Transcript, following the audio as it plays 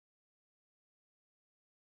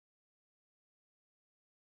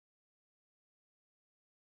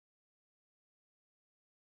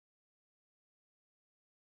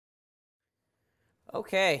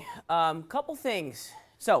Okay, couple things.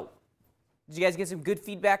 So, did you guys get some good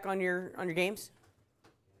feedback on your games?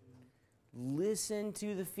 Listen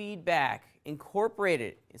to the feedback. Incorporate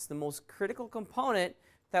it. It's the most critical component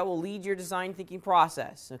that will lead your design thinking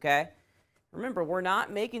process, okay? Remember, we're not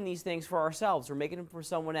making these things for ourselves. We're making them for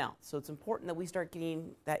someone else. So it's important that we start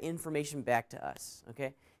getting that information back to us,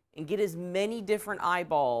 okay? And get as many different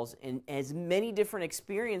eyeballs and as many different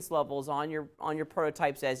experience levels on your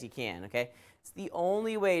prototypes as you can, okay? It's the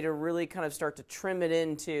only way to really kind of start to trim it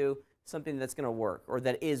into something that's going to work or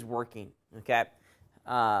that is working, okay?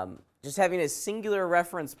 Just having a singular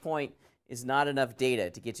reference point is not enough data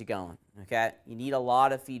to get you going, okay? You need a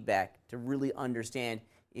lot of feedback to really understand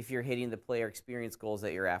if you're hitting the player experience goals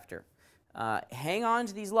that you're after. Hang on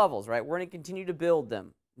to these levels, right? We're going to continue to build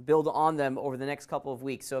on them over the next couple of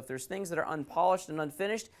weeks. So if there's things that are unpolished and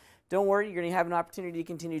unfinished, don't worry, you're going to have an opportunity to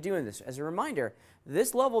continue doing this. As a reminder,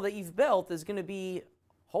 this level that you've built is going to be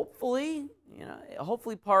hopefully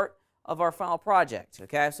part of our final project,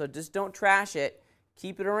 okay? So just don't trash it.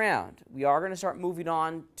 Keep it around. We are going to start moving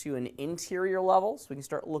on to an interior level, so we can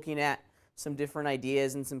start looking at some different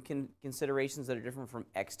ideas and some considerations that are different from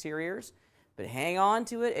exteriors. But hang on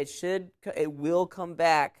to it. It will come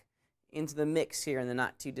back into the mix here in the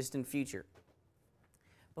not too distant future.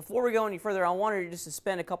 Before we go any further, I wanted just to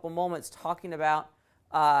spend a couple moments talking about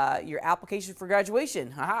your application for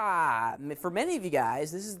graduation. For many of you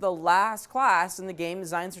guys, this is the last class in the game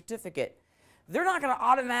design certificate. They're not going to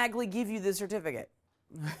automatically give you the certificate.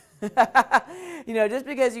 Just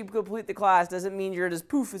because you complete the class doesn't mean you're just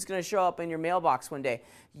poof, it's going to show up in your mailbox one day.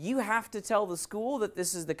 You have to tell the school that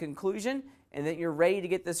this is the conclusion and that you're ready to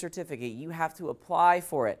get the certificate. You have to apply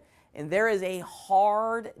for it. And there is a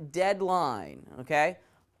hard deadline, okay,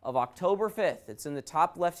 of October 5th. It's in the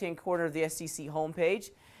top left-hand corner of the SCC homepage.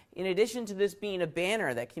 In addition to this being a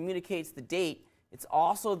banner that communicates the date, it's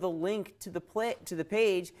also the link to the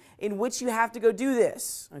page in which you have to go do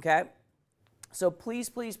this, okay? So please,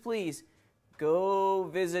 please, please go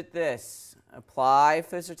visit this. Apply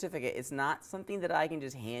for the certificate. It's not something that I can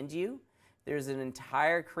just hand you. There's an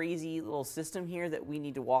entire crazy little system here that we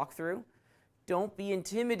need to walk through. Don't be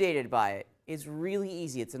intimidated by it. It's really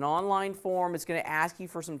easy. It's an online form. It's going to ask you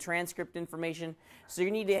for some transcript information. So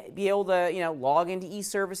you need to be able to, log into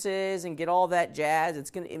e-services and get all that jazz.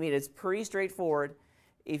 It's pretty straightforward.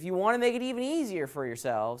 If you want to make it even easier for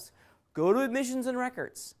yourselves, go to admissions and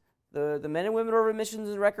records. The men and women over admissions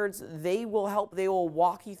and records, they will help. They will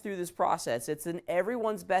walk you through this process. It's in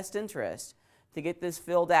everyone's best interest to get this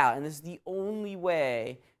filled out, and this is the only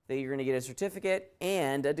way that you're going to get a certificate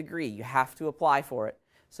and a degree. You have to apply for it.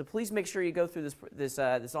 So please make sure you go through this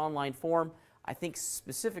online form. I think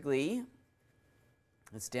specifically,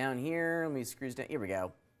 it's down here. Let me screw down. Here we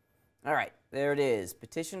go. All right, there it is.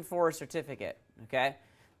 Petition for a certificate. Okay.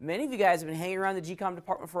 Many of you guys have been hanging around the GCOM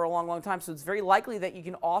department for a long, long time, so it's very likely that you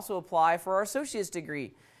can also apply for our associate's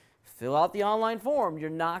degree. Fill out the online form. You're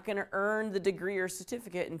not going to earn the degree or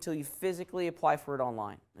certificate until you physically apply for it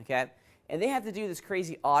online. Okay. And they have to do this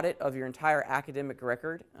crazy audit of your entire academic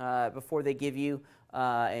record before they give you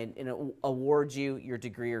and award you your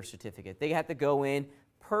degree or certificate. They have to go in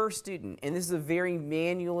per student, and this is a very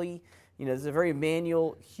manually, this is a very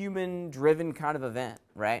manual, human-driven kind of event,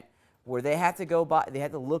 right? Where they have to go by, they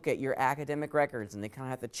have to look at your academic records, and they kind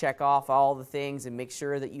of have to check off all the things and make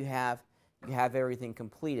sure that you have everything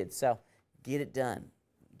completed. So get it done,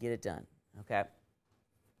 okay?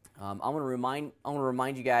 I'm going to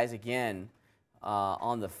remind you guys again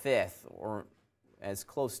on the 5th, or as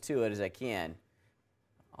close to it as I can.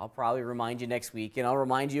 I'll probably remind you next week, and I'll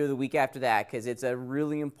remind you the week after that, because it's a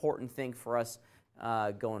really important thing for us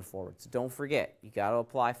going forward. So don't forget, you got to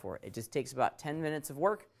apply for it. It just takes about 10 minutes of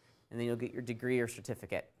work, and then you'll get your degree or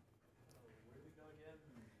certificate. Where do we go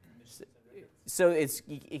again? So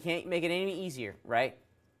you can't make it any easier, right?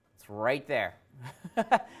 It's right there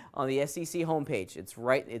on the SCC homepage.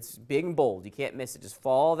 It's big and bold. You can't miss it. Just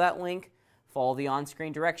follow that link, follow the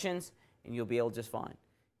on-screen directions, and you'll be able to just fine.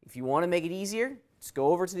 If you want to make it easier, just go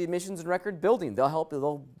over to the admissions and record building. They'll help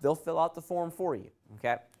you. They'll fill out the form for you.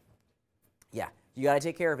 Okay? Yeah, you got to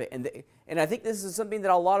take care of it. And I think this is something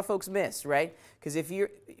that a lot of folks miss, right? Because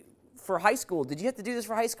for high school, did you have to do this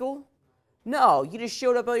for high school? No, you just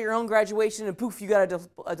showed up at your own graduation and poof, you got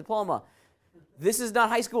a diploma. This is not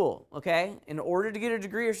high school, okay? In order to get a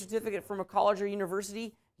degree or certificate from a college or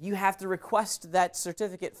university, you have to request that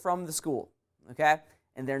certificate from the school, okay?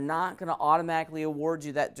 And they're not going to automatically award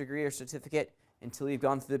you that degree or certificate until you've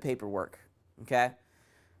gone through the paperwork, okay?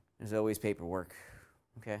 There's always paperwork,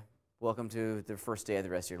 okay? Welcome to the first day of the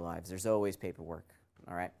rest of your lives. There's always paperwork,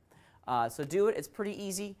 all right? So do it. It's pretty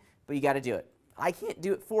easy, but you got to do it, I can't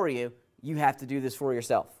do it for you. You have to do this for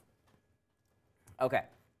yourself. Okay.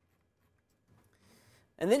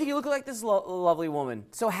 And then you look like this lovely woman,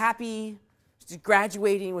 so happy, she's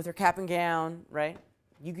graduating with her cap and gown, right?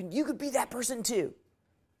 You could be that person too,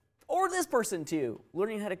 or this person too,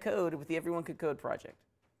 learning how to code with the Everyone Could Code project.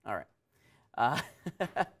 All right.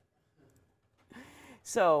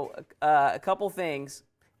 So a couple things,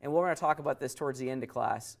 and we're going to talk about this towards the end of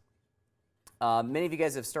class. Many of you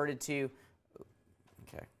guys have started to.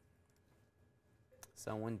 Okay.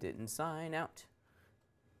 Someone didn't sign out.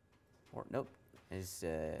 Or nope. If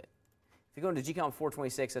you go into GCOM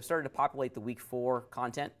 426, I've started to populate the week 4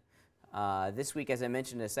 content. This week, as I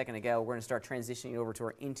mentioned a second ago, we're going to start transitioning over to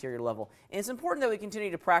our interior level. And it's important that we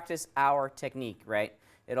continue to practice our technique, right?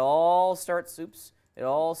 It all starts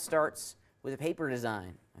with a paper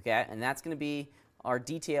design, okay? And that's going to be our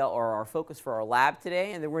detail or our focus for our lab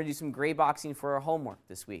today, and then we're going to do some gray boxing for our homework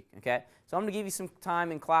this week, okay? So I'm going to give you some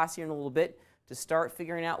time in class here in a little bit to start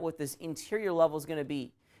figuring out what this interior level is going to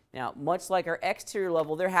be. Now, much like our exterior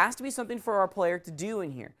level, there has to be something for our player to do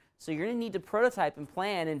in here. So you're going to need to prototype and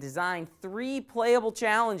plan and design 3 playable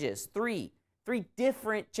challenges, 3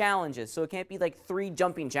 different challenges. So it can't be like 3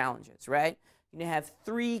 jumping challenges, right? You're going to have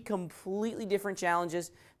 3 completely different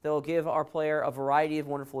challenges that will give our player a variety of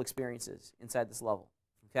wonderful experiences inside this level,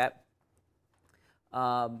 okay?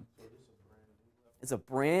 It's a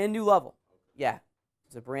brand new level. Yeah,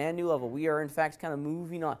 it's a brand new level. We are, in fact, kind of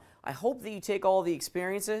moving on. I hope that you take all the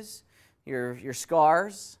experiences, your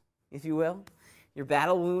scars, if you will, your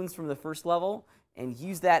battle wounds from the first level, and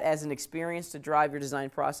use that as an experience to drive your design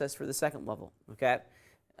process for the second level, okay?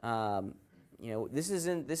 You know, this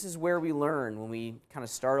is where we learn when we kind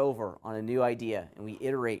of start over on a new idea and we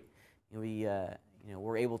iterate and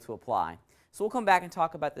we're able to apply. So we'll come back and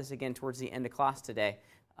talk about this again towards the end of class today.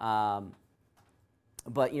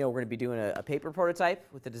 But we're going to be doing a paper prototype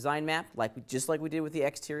with the design map, just like we did with the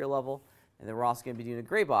exterior level, and then we're also going to be doing a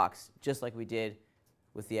gray box, just like we did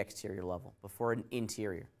with the exterior level before an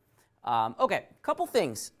interior. Okay, a couple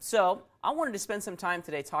things. So I wanted to spend some time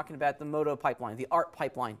today talking about the Modo pipeline, the art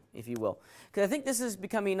pipeline, if you will, because I think this is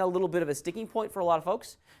becoming a little bit of a sticking point for a lot of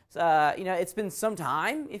folks. It's been some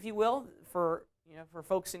time, if you will, for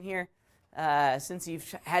folks in here since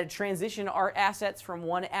you've had to transition art assets from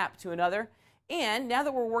one app to another. And now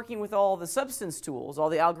that we're working with all the substance tools, all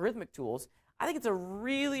the algorithmic tools, I think it's a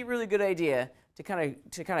really, really good idea to kind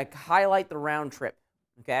of highlight the round trip,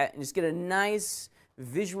 okay, and just get a nice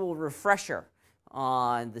visual refresher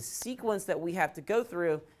on the sequence that we have to go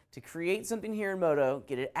through to create something here in Modo,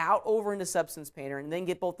 get it out over into Substance Painter, and then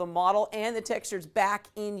get both the model and the textures back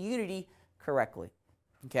in Unity correctly,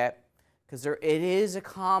 okay? Because it is a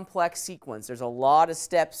complex sequence. There's a lot of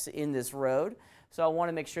steps in this road, so I want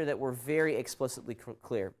to make sure that we're very explicitly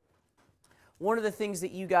clear. One of the things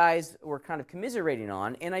that you guys were kind of commiserating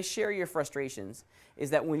on, and I share your frustrations, is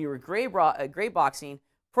that when you were gray boxing,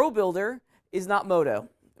 Pro Builder is not Modo,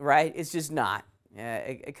 right? It's just not.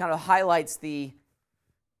 It kind of highlights the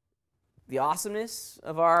awesomeness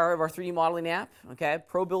of our 3D modeling app. Okay,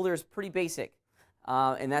 Pro Builder is pretty basic,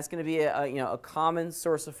 and that's going to be a common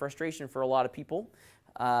source of frustration for a lot of people.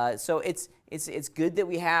 So it's good that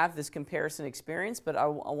we have this comparison experience, but I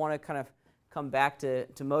want to kind of come back to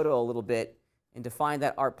Modo a little bit and define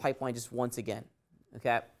that art pipeline just once again.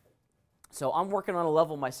 Okay, so I'm working on a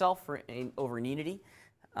level myself over in Unity.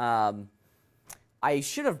 I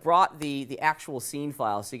should have brought the actual scene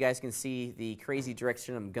file so you guys can see the crazy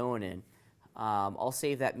direction I'm going in. I'll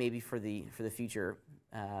save that maybe for the future.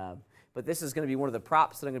 But this is going to be one of the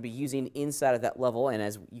props that I'm going to be using inside of that level, and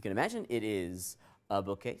as you can imagine, it is a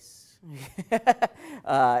bookcase.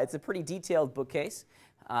 It's a pretty detailed bookcase.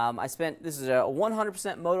 This is a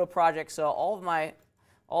 100% Modo project, so all of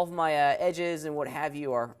my edges and what have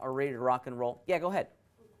you are ready to rock and roll. Yeah, go ahead.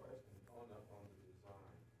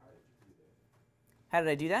 How did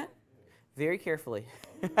I do that? Very carefully.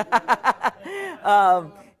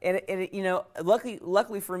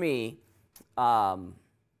 Luckily for me, oh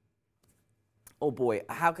boy,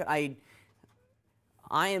 how could I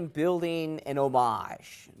am building an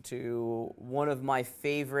homage to one of my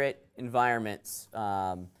favorite environments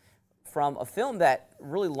from a film that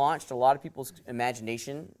really launched a lot of people's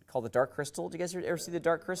imagination called The Dark Crystal. Did you guys ever see The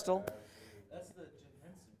Dark Crystal? That's the Jim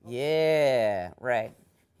Henson book. Yeah, right.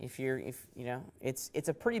 It's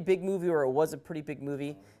a pretty big movie, or it was a pretty big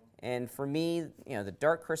movie, and for me, The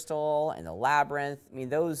Dark Crystal and The Labyrinth, I mean,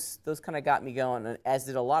 those kind of got me going, as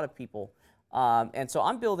did a lot of people. And so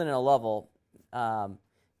I'm building in a level,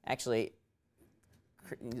 actually,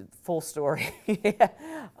 full story.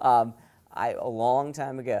 A long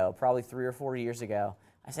time ago, probably 3 or 4 years ago,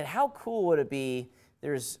 I I said, how cool would it be?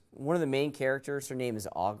 There's one of the main characters, her name is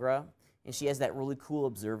Agra, and she has that really cool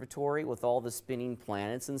observatory with all the spinning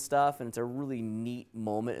planets and stuff, and it's a really neat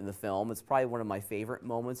moment in the film. It's probably one of my favorite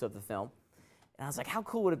moments of the film. And I was like, how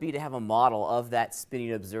cool would it be to have a model of that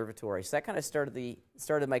spinning observatory? So that kind of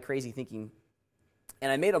started my crazy thinking.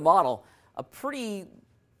 And I made a model, a pretty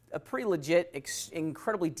legit,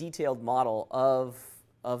 incredibly detailed model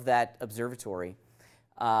of that observatory.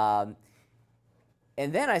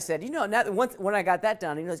 And then I said, when I got that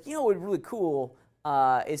done, he was, what would be really cool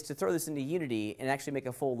is to throw this into Unity and actually make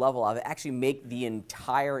a full level of it, actually make the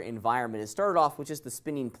entire environment. It started off with just the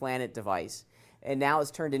spinning planet device, and now it's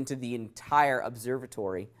turned into the entire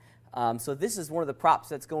observatory. So this is one of the props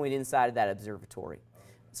that's going inside of that observatory.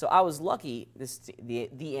 So I was lucky,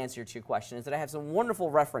 the answer to your question is that I have some wonderful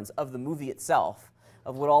reference of the movie itself,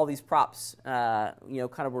 of what all these props kind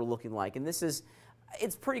of were looking like. And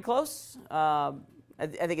it's pretty close. I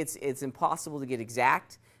think it's impossible to get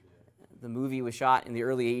exact. The movie was shot in the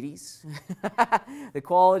early 80s. The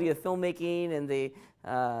quality of filmmaking and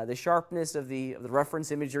the sharpness of the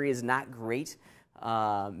reference imagery is not great.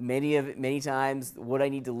 Many times, what I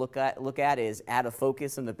need to look at is add a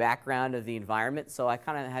focus on the background of the environment. So I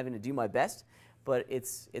kind of having to do my best, but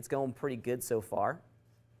it's going pretty good so far.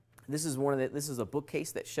 This is a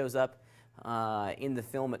bookcase that shows up in the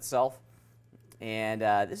film itself, and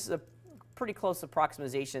this is a pretty close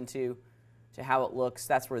approximation to how it looks.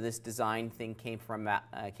 That's where this design thing came from.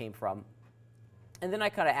 And then I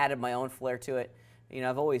kind of added my own flair to it.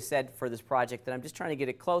 I've always said for this project that I'm just trying to get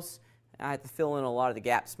it close. I had to fill in a lot of the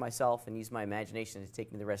gaps myself and use my imagination to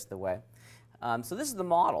take me the rest of the way. So this is the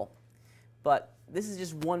model, but this is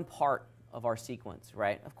just one part of our sequence,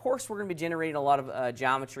 right? Of course, we're going to be generating a lot of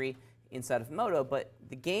geometry inside of Modo, but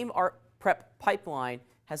the game art prep pipeline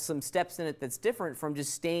has some steps in it that's different from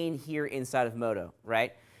just staying here inside of Modo,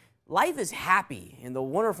 right? Life is happy in the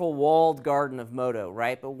wonderful walled garden of Modo,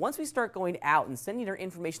 right? But once we start going out and sending our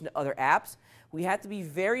information to other apps, we have to be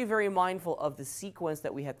very, very mindful of the sequence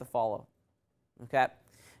that we have to follow, okay?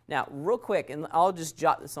 Now, real quick, and I'll just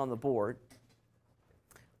jot this on the board,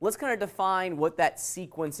 let's kind of define what that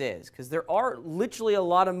sequence is, because there are literally a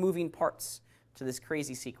lot of moving parts to this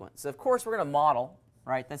crazy sequence. So, of course, we're going to model,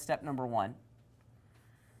 right? That's step number 1.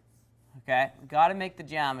 Okay, got to make the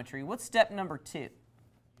geometry. What's step number 2?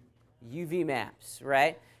 UV maps,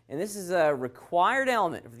 right? And this is a required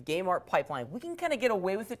element of the game art pipeline. We can kind of get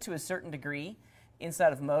away with it to a certain degree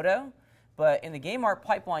inside of Modo, but in the game art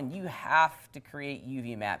pipeline, you have to create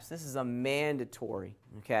UV maps. This is a mandatory,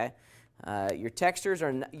 okay? Your textures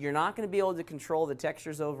you're not going to be able to control the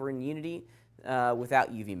textures over in Unity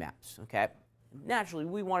without UV maps, okay? Naturally,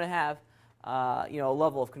 we want to have a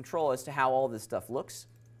level of control as to how all this stuff looks.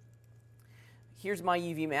 Here's my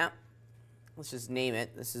UV map. Let's just name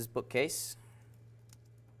it. This is bookcase.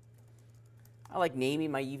 I like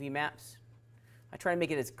naming my UV maps. I try to make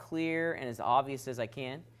it as clear and as obvious as I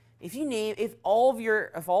can. If all of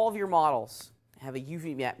your models have a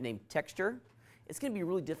UV map named texture, it's going to be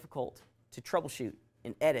really difficult to troubleshoot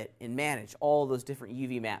and edit and manage all those different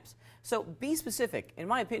UV maps. So be specific. In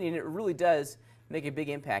my opinion, it really does make a big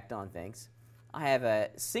impact on things. I have a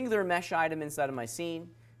singular mesh item inside of my scene.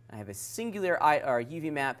 I have a singular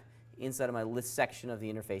UV map inside of my list section of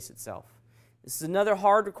the interface itself. This is another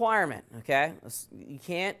hard requirement, okay? You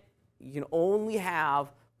can only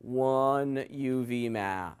have one UV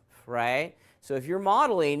map, right? So if you're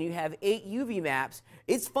modeling and you have 8 UV maps,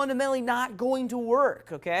 it's fundamentally not going to work,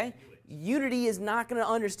 okay? Unity is not going to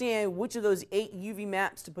understand which of those 8 UV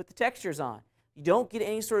maps to put the textures on. You don't get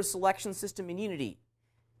any sort of selection system in Unity.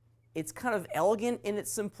 It's kind of elegant in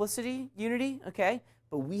its simplicity, Unity, okay?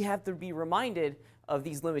 But we have to be reminded of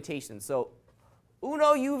these limitations. So,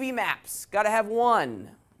 uno UV maps, got to have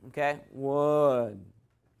one, okay? One.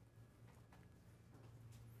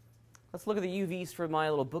 Let's look at the UVs for my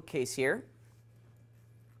little bookcase here.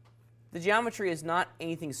 The geometry is not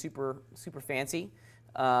anything super fancy.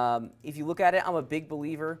 If you look at it, I'm a big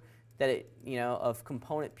believer that of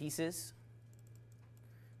component pieces,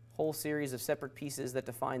 whole series of separate pieces that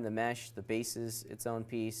define the mesh. The base is its own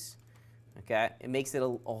piece. Okay, it makes it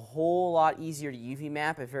a whole lot easier to UV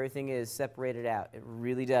map if everything is separated out. It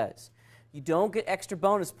really does. You don't get extra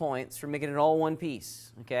bonus points for making it all one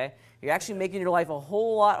piece. Okay, you're actually making your life a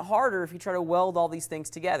whole lot harder if you try to weld all these things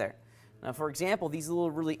together. Now, for example, these little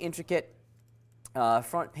really intricate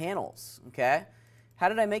front panels. Okay, how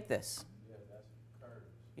did I make this? Yeah, that's curves.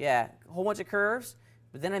 Yeah, a whole bunch of curves,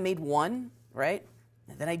 but then I made one, right?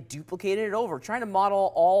 And then I duplicated it over, trying to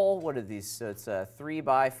model all, what are these? So it's 3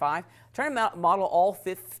 by 5. Trying to model all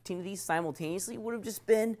 15 of these simultaneously would have just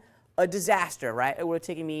been a disaster, right? It would have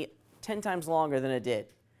taken me 10 times longer than it did.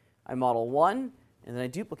 I model one, and then I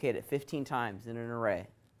duplicate it 15 times in an array.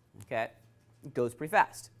 Okay? It goes pretty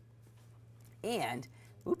fast. And,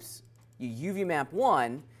 oops, you UV map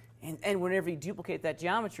one, and whenever you duplicate that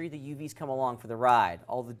geometry, the UVs come along for the ride.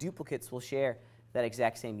 All the duplicates will share that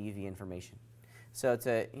exact same UV information. So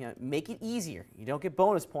to make it easier. You don't get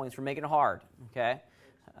bonus points for making it hard. Okay?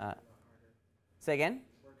 Say again?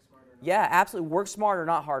 Work smarter, Yeah, absolutely. Work smarter,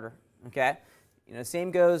 not harder. Okay?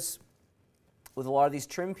 Same goes with a lot of these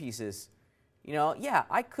trim pieces. Yeah,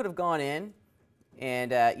 I could have gone in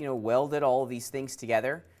and welded all of these things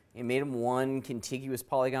together and made them one contiguous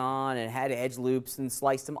polygon and had edge loops and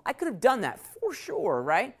sliced them. I could have done that for sure,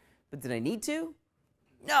 right? But did I need to?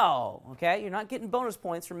 No. Okay? You're not getting bonus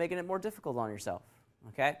points for making it more difficult on yourself.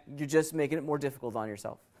 Okay? You're just making it more difficult on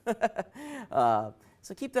yourself.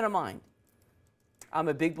 So keep that in mind. I'm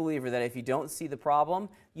a big believer that if you don't see the problem,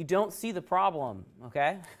 you don't see the problem,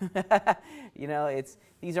 okay?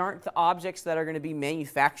 These aren't the objects that are going to be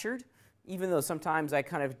manufactured, even though sometimes I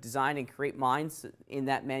kind of design and create minds in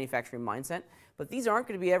that manufacturing mindset. But these aren't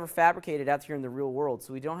going to be ever fabricated out here in the real world,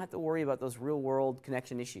 so we don't have to worry about those real world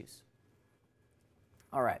connection issues.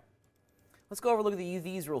 All right. Let's go over and look at the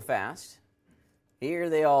UVs real fast. Here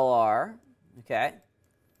they all are, okay?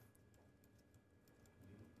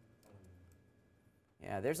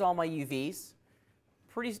 Yeah, there's all my UVs.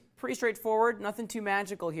 Pretty straightforward, nothing too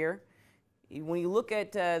magical here. When you look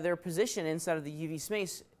at their position inside of the UV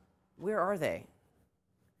space, where are they?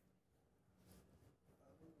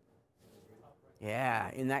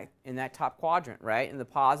 Yeah, in that top quadrant, right? In the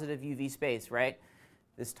positive UV space, right?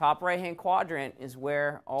 This top right-hand quadrant is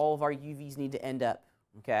where all of our UVs need to end up,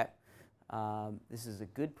 okay? This is a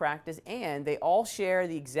good practice, and they all share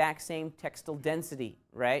the exact same textile density,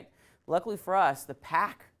 right? Luckily for us, the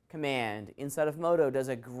pack command inside of Modo does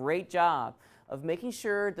a great job of making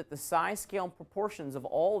sure that the size, scale, and proportions of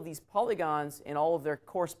all of these polygons and all of their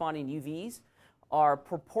corresponding UVs are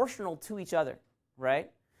proportional to each other,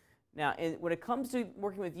 right? Now, when it comes to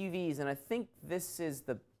working with UVs, and I think this is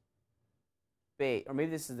the base, or maybe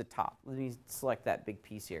this is the top. Let me select that big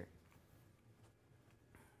piece here.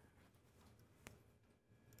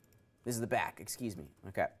 This is the back, excuse me.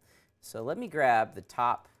 Okay, so let me grab the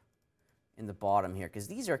top and the bottom here, because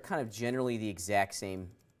these are kind of generally the exact same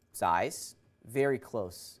size, very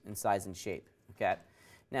close in size and shape. Okay,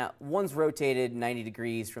 now one's rotated 90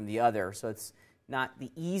 degrees from the other, so it's not the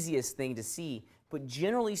easiest thing to see, but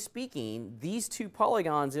generally speaking, these two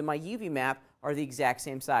polygons in my UV map are the exact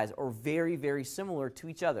same size, or very, very similar to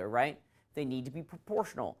each other, right? They need to be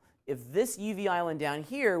proportional. If this UV island down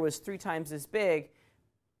here was 3 times this big,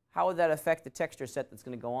 how would that affect the texture set that's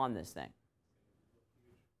going to go on this thing?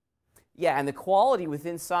 Yeah, and the quality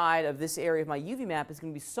within inside of this area of my UV map is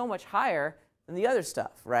going to be so much higher than the other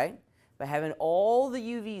stuff, right? By having all the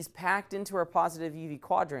UVs packed into our positive UV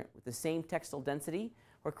quadrant with the same textile density,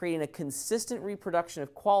 we're creating a consistent reproduction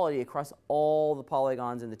of quality across all the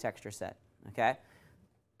polygons in the texture set, okay?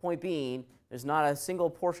 Point being, there's not a single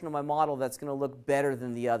portion of my model that's going to look better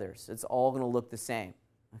than the others. It's all going to look the same,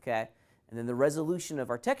 okay? And then the resolution of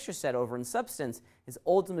our texture set over in Substance is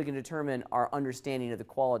ultimately going to determine our understanding of the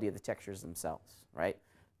quality of the textures themselves, right?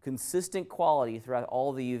 Consistent quality throughout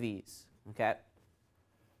all the UVs, okay?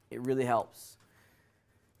 It really helps.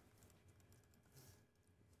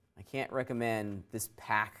 I can't recommend this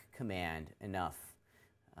pack command enough.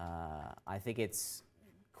 I think it's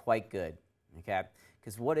quite good, okay?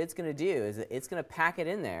 Because what it's going to do is it's going to pack it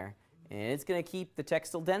in there, and it's going to keep the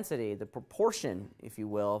textile density, the proportion, if you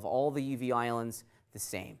will, of all the UV islands the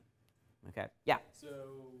same. Okay? Yeah? So,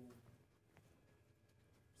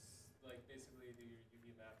 like, basically do your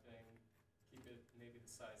UV mapping, keep it maybe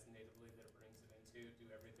the size natively that it brings it into,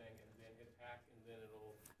 do everything, and then hit pack, and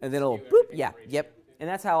then it'll boop, yeah, yep. And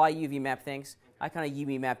that's how I UV map things. I kind of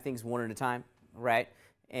UV map things one at a time, right?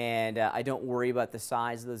 And I don't worry about the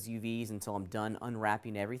size of those UVs until I'm done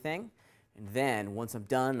unwrapping everything. And then, once I'm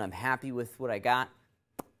done, I'm happy with what I got,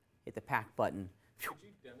 hit the pack button. Could you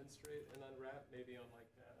demonstrate an unwrap, maybe on like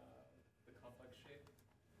the complex shape?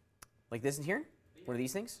 Like this in here? Yeah. One of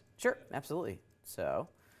these things? Sure, absolutely. So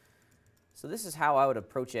this is how I would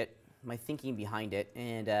approach it, my thinking behind it.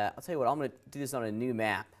 And I'll tell you what, I'm going to do this on a new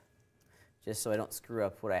map, just so I don't screw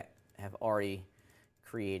up what I have already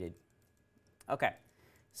created. Okay,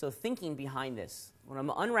 so thinking behind this. When I'm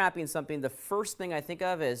unwrapping something, the first thing I think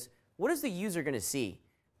of is, what is the user going to see?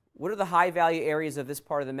 What are the high value areas of this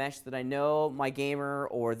part of the mesh that I know my gamer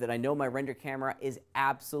or that I know my render camera is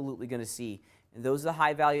absolutely going to see? And those are the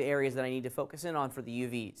high value areas that I need to focus in on for the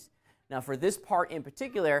UVs. Now for this part in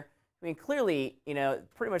particular, I mean, clearly, you know,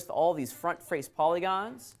 pretty much all these front face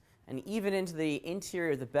polygons and even into the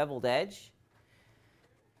interior of the beveled edge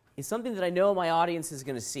is something that I know my audience is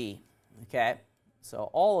going to see, okay? So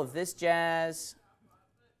all of this jazz,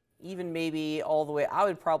 even maybe all the way, I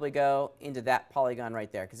would probably go into that polygon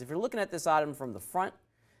right there. Because if you're looking at this item from the front,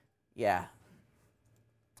 yeah,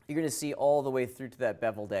 you're going to see all the way through to that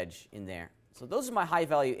beveled edge in there. So those are my high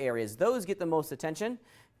value areas. Those get the most attention,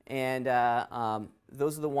 and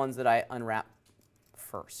those are the ones that I unwrap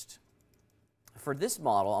first. For this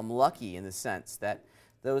model, I'm lucky in the sense that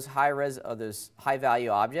those those high value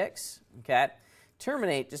objects, okay,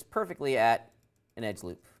 terminate just perfectly at an edge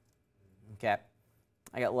loop. Okay,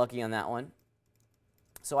 I got lucky on that one.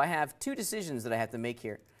 So I have two decisions that I have to make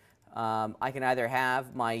here. I can either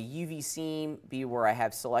have my UV seam be where I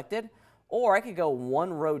have selected, or I could go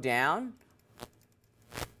one row down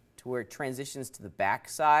to where it transitions to the back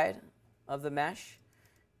side of the mesh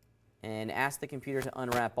and ask the computer to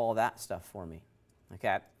unwrap all that stuff for me.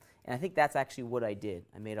 Okay? And I think that's actually what I did.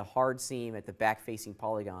 I made a hard seam at the back-facing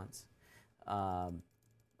polygons. All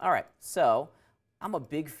right, so I'm a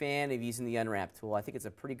big fan of using the unwrap tool. I think it's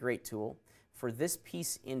a pretty great tool. For this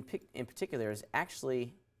piece in particular is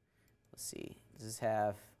actually, let's see, does this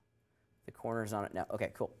have the corners on it? No,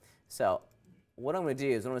 okay, cool. So what I'm going to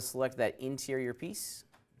do is I'm going to select that interior piece,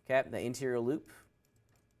 okay, the interior loop.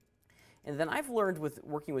 And then I've learned with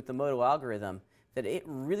working with the Modo algorithm that it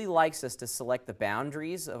really likes us to select the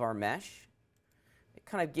boundaries of our mesh. It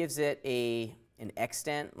kind of gives it an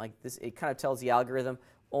extent, like this. It kind of tells the algorithm,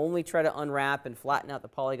 only try to unwrap and flatten out the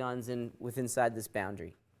polygons inside this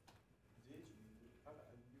boundary. Did you, you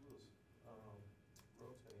was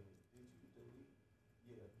rotating, did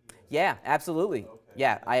you delete? Yeah, absolutely. Okay.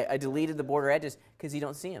 Yeah, I deleted the border edges because you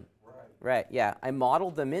don't see them. Right. Right, yeah. I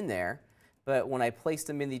modeled them in there, but when I placed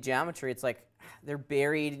them in the geometry, it's like they're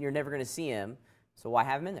buried and you're never going to see them. So why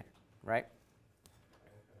have them in there, right?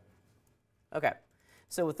 Okay.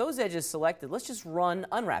 So with those edges selected, let's just run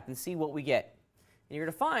unwrap and see what we get. And you're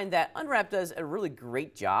going to find that unwrap does a really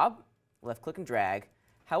great job. Left click and drag.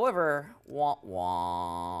 However, wah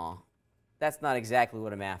wah, that's not exactly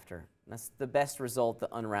what I'm after. That's the best result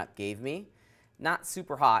the unwrap gave me. Not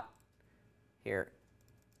super hot. Here,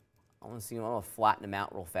 I want to see. I'm going to flatten them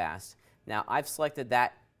out real fast. Now I've selected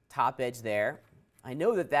that top edge there. I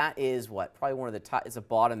know that that is what? Probably one of the top, it's a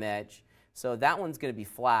bottom edge. So that one's going to be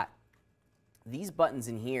flat. These buttons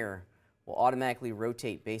in here will automatically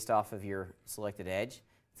rotate based off of your selected edge.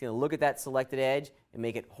 It's going to look at that selected edge and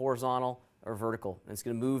make it horizontal or vertical. And it's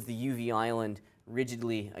going to move the UV island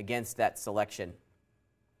rigidly against that selection.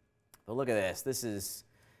 But look at this. This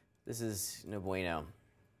is no bueno.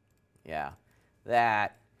 Yeah.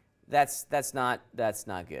 That's not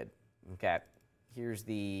good. Okay. Here's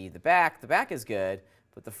the back. The back is good,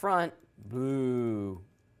 but the front, boo,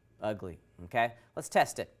 ugly. Okay? Let's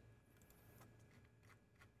test it.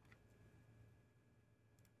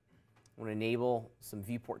 I want to enable some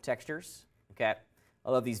viewport textures. Okay?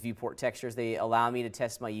 I love these viewport textures. They allow me to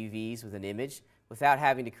test my UVs with an image without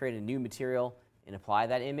having to create a new material and apply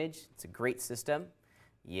that image. It's a great system.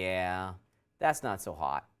 Yeah, that's not so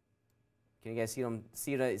hot. Can you guys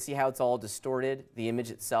see how it's all distorted, the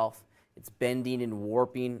image itself? It's bending and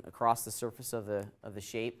warping across the surface of the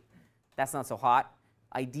shape. That's not so hot.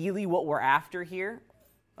 Ideally, what we're after here,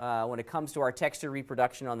 when it comes to our texture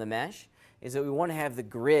reproduction on the mesh, is that we want to have the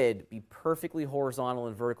grid be perfectly horizontal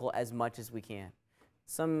and vertical as much as we can.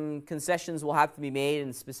 Some concessions will have to be made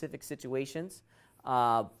in specific situations,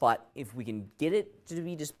 but if we can get it to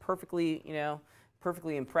be just perfectly,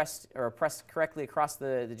 perfectly pressed correctly across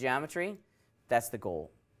the geometry, that's the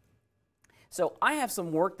goal. So I have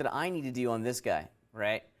some work that I need to do on this guy,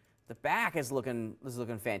 right? The back is looking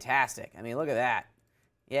fantastic. I mean, look at that.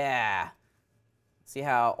 Yeah. See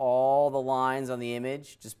how all the lines on the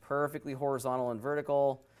image, just perfectly horizontal and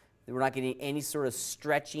vertical. We're not getting any sort of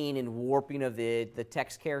stretching and warping of the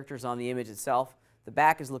text characters on the image itself. The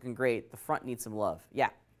back is looking great. The front needs some love. Yeah?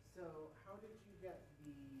 So how did you get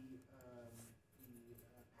the pattern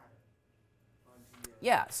onto your...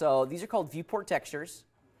 Yeah, so these are called viewport textures.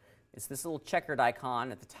 It's this little checkered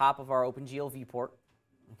icon at the top of our OpenGL viewport,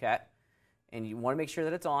 okay? And you want to make sure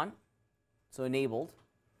that it's on, so enabled.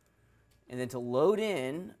 And then to load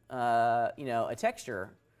in, a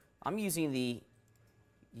texture, I'm using the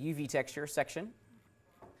UV texture section.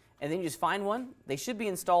 And then you just find one. They should be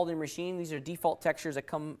installed in your machine. These are default textures that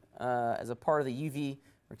come as a part of the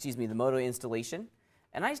the Modo installation.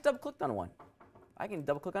 And I just double-clicked on one. I can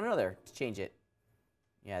double-click on another to change it.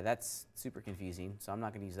 Yeah, that's super confusing, so I'm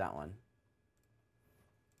not going to use that one.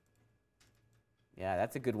 Yeah,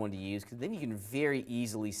 that's a good one to use because then you can very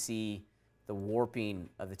easily see the warping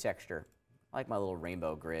of the texture. I like my little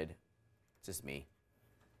rainbow grid. It's just me.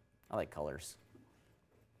 I like colors.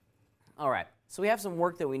 All right, so we have some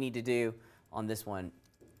work that we need to do on this one.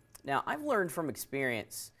 Now, I've learned from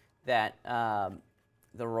experience that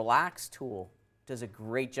the Relax tool does a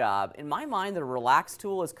great job. In my mind, the Relax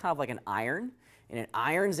tool is kind of like an iron, and it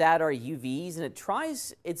irons out our UVs, and it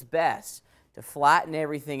tries its best to flatten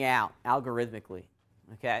everything out algorithmically,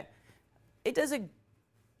 okay? It does a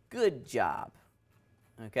good job,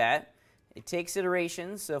 okay? It takes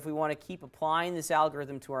iterations, so if we want to keep applying this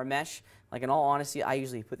algorithm to our mesh, like in all honesty, I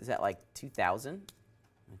usually put this at like 2,000,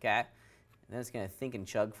 okay? And then it's going to think and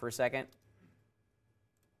chug for a second.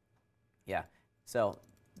 Yeah, so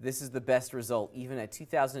this is the best result. Even at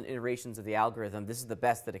 2,000 iterations of the algorithm, this is the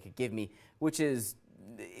best that it could give me, which is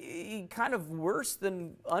kind of worse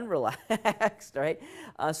than unrelaxed, right?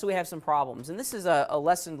 So we have some problems. And this is a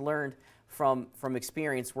lesson learned from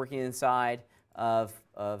experience working inside of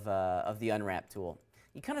the unwrap tool.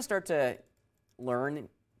 You kind of start to learn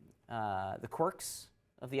the quirks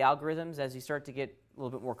of the algorithms as you start to get a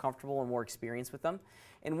little bit more comfortable and more experience with them.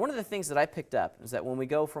 And one of the things that I picked up is that when we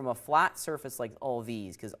go from a flat surface like all of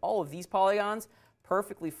these, because all of these polygons,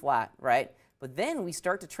 perfectly flat, right? But then we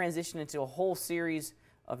start to transition into a whole series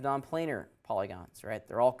of non-planar polygons, right?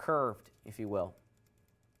 They're all curved, if you will.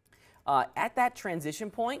 At that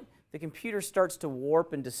transition point, the computer starts to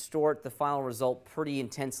warp and distort the final result pretty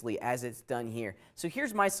intensely as it's done here. So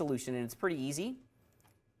here's my solution, and it's pretty easy.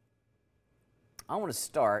 I want to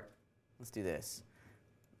start, let's do this.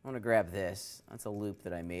 I want to grab this. That's a loop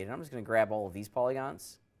that I made. And I'm just going to grab all of these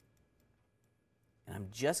polygons. And I'm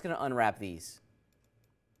just going to unwrap these.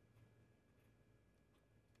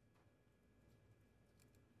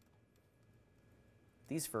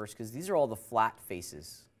 These first, because these are all the flat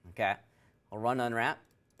faces. Okay? I'll run unwrap.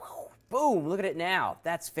 Boom! Look at it now.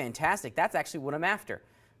 That's fantastic. That's actually what I'm after.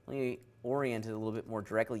 Let me orient it a little bit more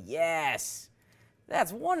directly. Yes!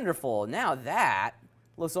 That's wonderful. Now that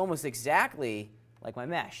looks almost exactly like my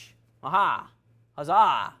mesh. Aha!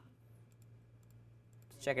 Huzzah!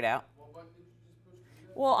 Let's check it out.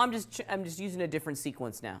 Well, I'm just using a different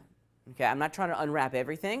sequence now. Okay, I'm not trying to unwrap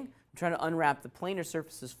everything. I'm trying to unwrap the planar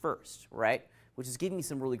surfaces first, right? Which is giving me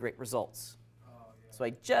some really great results. So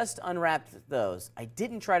I just unwrapped those. I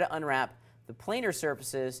didn't try to unwrap the planar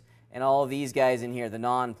surfaces and all of these guys in here, the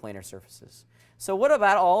non-planar surfaces. So what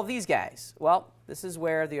about all of these guys? Well, this is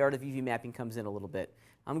where the art of UV mapping comes in a little bit.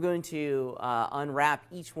 I'm going to unwrap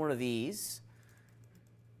each one of these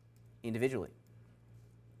individually,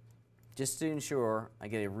 just to ensure I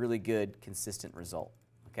get a really good, consistent result.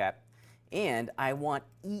 Okay, and I want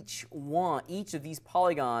each of these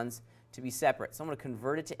polygons to be separate. So I'm going to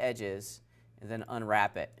convert it to edges and then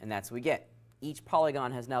unwrap it, and that's what we get. Each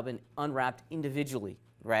polygon has now been unwrapped individually,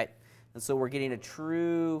 right? And so we're getting a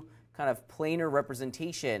true kind of planar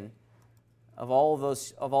representation of all of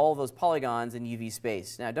those polygons in UV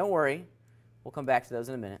space. Now, don't worry, we'll come back to those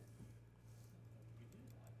in a minute.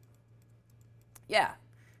 Yeah.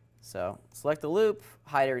 So select the loop,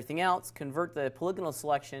 hide everything else, convert the polygonal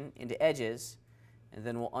selection into edges, and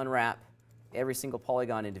then we'll unwrap every single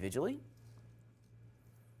polygon individually.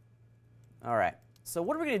 All right. So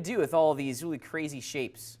what are we going to do with all of these really crazy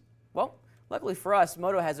shapes? Well, luckily for us,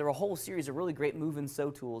 Moto has a whole series of really great move and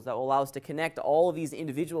sew tools that will allow us to connect all of these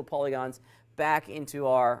individual polygons back into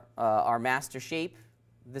our master shape,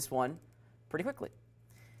 this one, pretty quickly.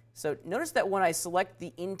 So notice that when I select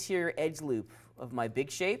the interior edge loop of my big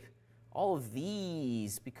shape, all of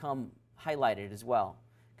these become highlighted as well.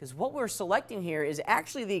 Because what we're selecting here is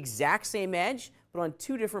actually the exact same edge, but on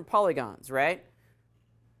two different polygons, right?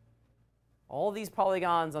 All these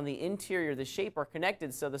polygons on the interior of the shape are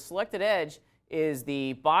connected, so the selected edge is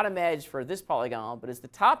the bottom edge for this polygon, but it's the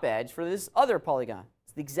top edge for this other polygon.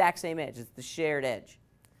 It's the exact same edge. It's the shared edge.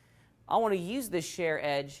 I want to use this shared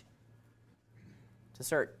edge to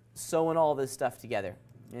start sewing all this stuff together.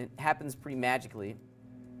 And it happens pretty magically.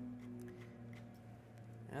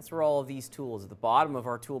 And that's where all of these tools at the bottom of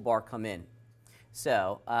our toolbar come in.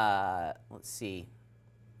 So let's see.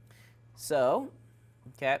 So,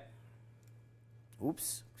 okay.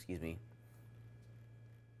 Oops, excuse me.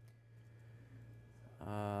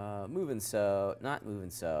 Move and sew, not move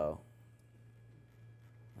and sew.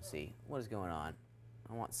 Let's see, what is going on?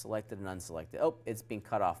 I want selected and unselected. Oh, it's being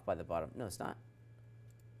cut off by the bottom. No, it's not.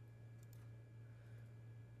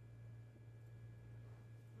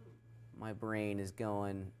 My brain is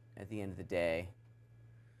going at the end of the day.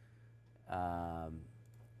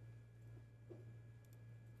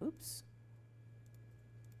 Oops.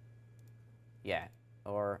 Yeah,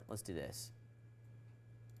 or let's do this.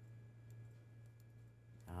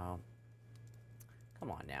 Oh, come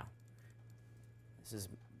on now. This is,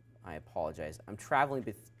 I apologize. I'm traveling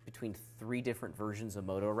between 3 different versions of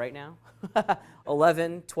Moto right now.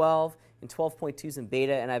 11, 12, and 12.2 is in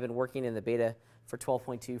beta, and I've been working in the beta for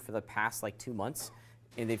 12.2 for the past like 2 months,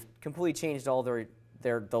 and they've completely changed all the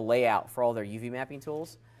layout for all their UV mapping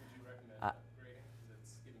tools. Would you recommend upgrading? Because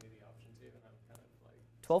it's giving me the option to, and I'm kind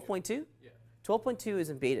of like... 12.2? Yeah. 12.2 is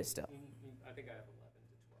in beta still. I think I have 11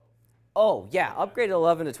 to 12. Oh, yeah, upgrade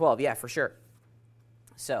 11 to 12, yeah, for sure.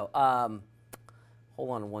 So,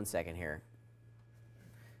 hold on 1 second here.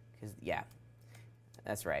 Because, yeah,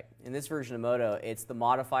 that's right. In this version of Moto, it's the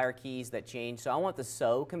modifier keys that change. So I want the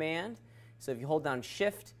sew command. So if you hold down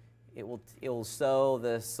Shift, it will sew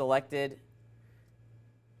the selected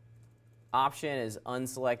option is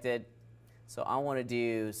unselected. So I want to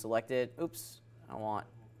do selected. Oops, I want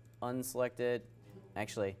unselected.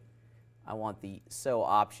 Actually, I want the sew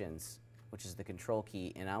options, which is the control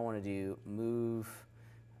key, and I want to do move.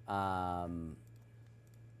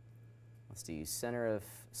 Let's do center of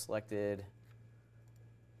selected.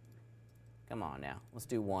 Come on now, let's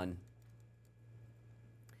do 1.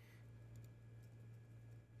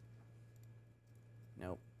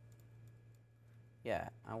 Nope. Yeah,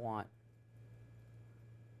 I want,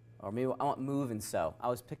 or maybe I want move and sew. I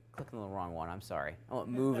was clicking on the wrong one, I'm sorry. I want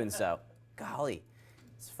move and sew. Golly,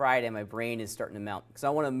 it's Friday, my brain is starting to melt. Because I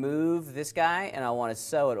want to move this guy and I want to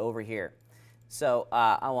sew it over here. So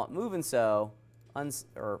I want move and sew,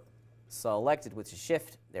 or selected, which is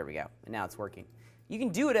Shift. There we go, and now it's working. You can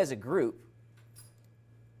do it as a group.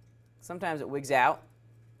 Sometimes it wigs out.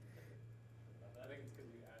 I think it's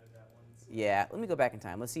because you added that one. Yeah, let me go back in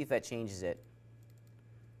time. Let's see if that changes it.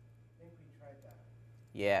 I think we tried that.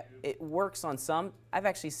 Yeah, it works on some. I've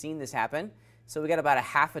actually seen this happen. So we got about a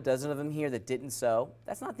half a dozen of them here that didn't sew.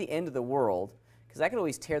 That's not the end of the world, because I could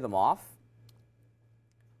always tear them off,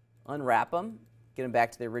 unwrap them, get them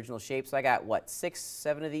back to the original shape. So I got, what, 6,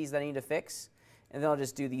 7 of these that I need to fix? And then I'll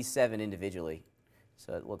just do these 7 individually.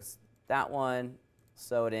 So it looks, that one,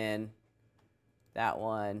 sew it in, that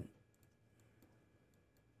one,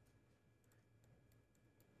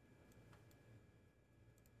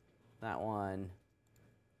 that one,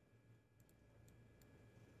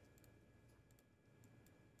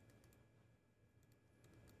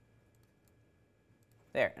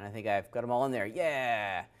 there, and I think I've got them all in there.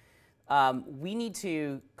 Yeah! We need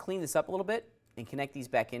to clean this up a little bit and connect these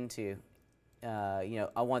back into, I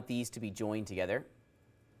want these to be joined together.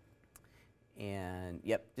 And,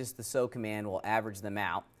 yep, just the sew command will average them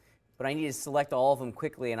out. But I need to select all of them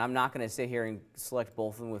quickly, and I'm not going to sit here and select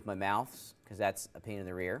both of them with my mouse, because that's a pain in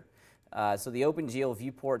the rear. So the OpenGL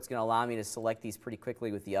viewport is going to allow me to select these pretty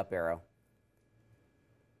quickly with the up arrow.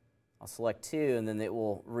 I'll select 2, and then it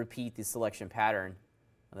will repeat the selection pattern.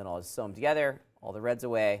 And then I'll just sew them together, all the reds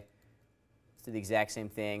away. Let's do the exact same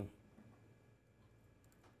thing.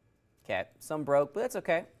 Okay, some broke, but that's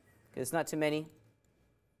okay, because it's not too many.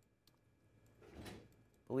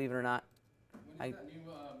 Believe it or not. When is that new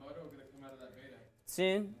Moto going to come out of that beta?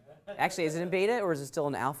 Soon. Actually, is it in beta or is it still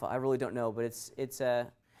in alpha? I really don't know, but yeah,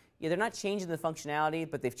 they're not changing the functionality,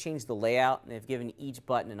 but they've changed the layout, and they've given each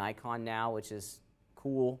button an icon now, which is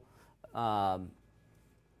cool.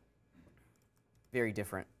 Very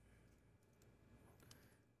different.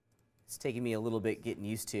 It's taking me a little bit getting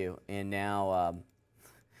used to, and now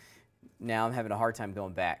now I'm having a hard time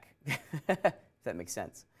going back, if that makes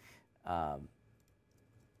sense. So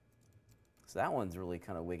that one's really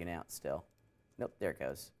kind of wigging out still. Nope, there it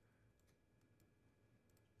goes.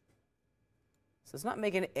 So it's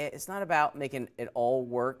not about making it all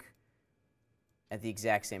work at the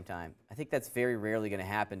exact same time. I think that's very rarely going to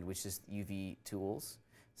happen with just UV tools,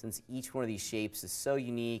 since each one of these shapes is so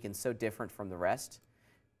unique and so different from the rest.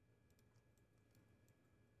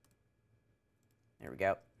 There we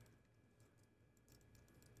go.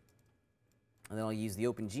 And then I'll use the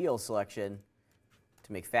OpenGL selection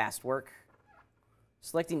to make fast work.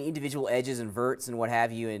 Selecting individual edges and verts and what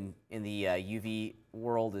have you in the UV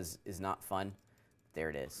world is not fun. There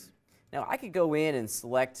it is. Now I could go in and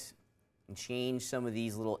select and change some of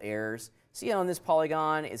these little errors. See on this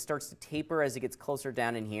polygon, it starts to taper as it gets closer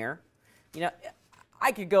down in here.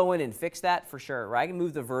 I could go in and fix that for sure. Right? I can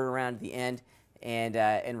move the vert around at the end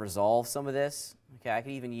and resolve some of this. Okay, I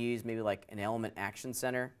could even use maybe like an element action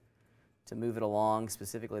center to move it along,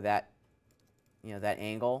 specifically that, that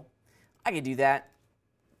angle. I could do that.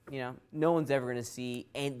 No one's ever going to see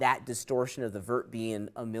that distortion of the vert being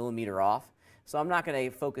a millimeter off. So I'm not going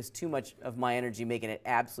to focus too much of my energy making it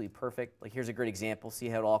absolutely perfect. Like here's a great example. See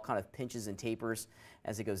how it all kind of pinches and tapers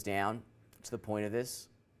as it goes down to the point of this?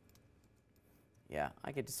 Yeah,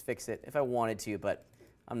 I could just fix it if I wanted to, but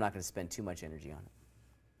I'm not going to spend too much energy on it.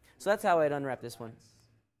 So that's how I'd unwrap this one.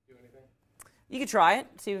 Do anything? You could try it,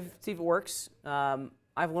 see if it works.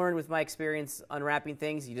 I've learned with my experience unwrapping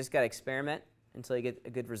things, you just got to experiment until you get a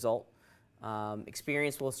good result.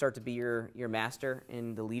 Experience will start to be your master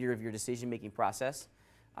and the leader of your decision-making process.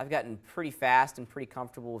 I've gotten pretty fast and pretty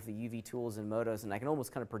comfortable with the UV tools and motos, and I can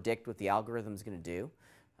almost kind of predict what the algorithm is going to do.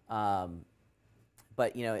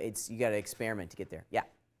 But you know, you got to experiment to get there. Yeah.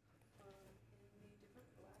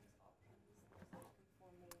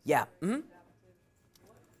 Yeah. Mm-hmm.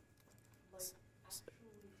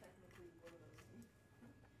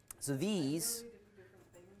 So these,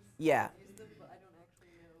 yeah.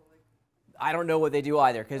 I don't know what they do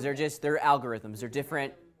either because they're algorithms. They're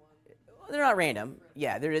different. They're not random.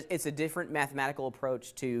 Yeah, it's a different mathematical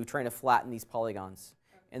approach to trying to flatten these polygons,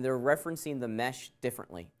 and they're referencing the mesh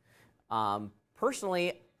differently.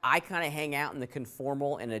 Personally, I kind of hang out in the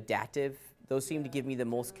conformal and adaptive. Those seem to give me the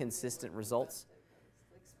most consistent results.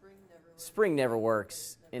 Spring never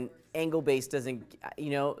works, and angle-based doesn't.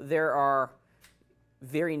 You know, there are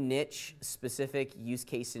very niche, specific use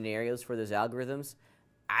case scenarios for those algorithms.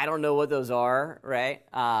 I don't know what those are, right?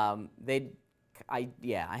 I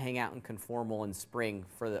hang out in conformal and spring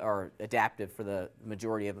or adaptive for the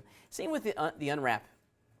majority of them. Same with the unwrap.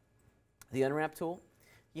 The unwrap tool,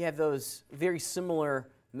 you have those very similar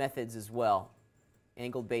methods as well,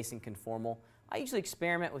 angled base and conformal. I usually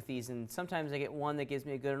experiment with these, and sometimes I get one that gives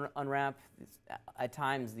me a good unwrap. At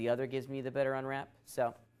times, the other gives me the better unwrap.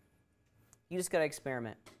 So you just got to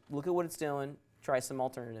experiment. Look at what it's doing. Try some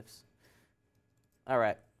alternatives. All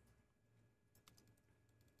right.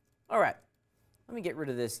 All right. Let me get rid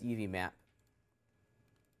of this UV map.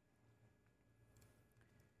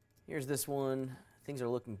 Here's this one. Things are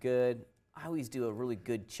looking good. I always do a really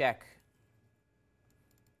good check.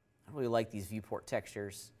 I really like these viewport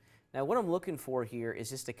textures. Now what I'm looking for here is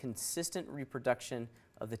just a consistent reproduction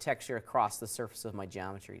of the texture across the surface of my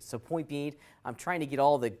geometry. So point being, I'm trying to get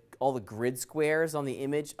all the grid squares on the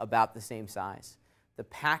image about the same size. The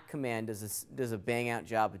pack command does a bang out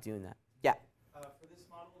job of doing that. Yeah? For this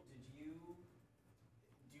model, did you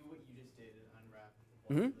do what you just did and unwrap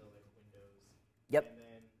all Mm-hmm. the windows? Yep. And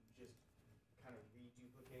then just kind of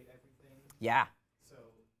reduplicate everything? Yeah. So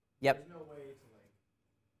Yep. there's no way to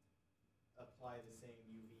apply the same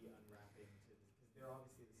UV unwrapping to this, because they're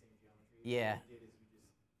obviously the same geometry. Yeah. What you did is you just,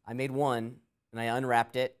 I made one, and I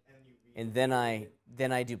unwrapped it, and then you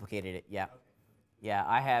then I duplicated it. Yeah. Okay. Yeah,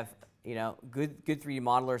 I have, you know, good 3D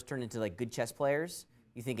modelers turn into like good chess players.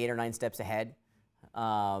 You think 8 or 9 steps ahead.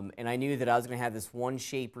 And I knew that I was going to have this one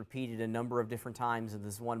shape repeated a number of different times in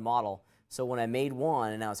this one model. So when I made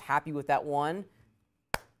one and I was happy with that one,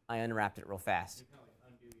 I unwrapped it real fast. You kind of like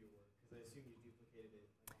undo your work, because I assume you duplicated it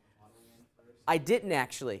on the model end first. I didn't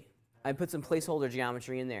actually. I put some placeholder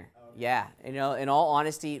geometry in there. Oh, okay. Yeah, you know, in all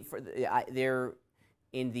honesty, they're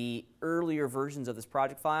in the earlier versions of this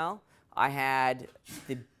project file, I had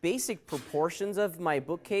the basic proportions of my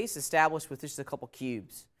bookcase established with just a couple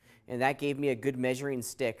cubes. And that gave me a good measuring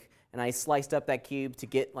stick. And I sliced up that cube to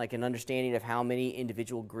get like an understanding of how many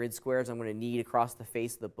individual grid squares I'm going to need across the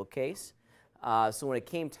face of the bookcase. So when it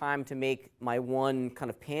came time to make my one kind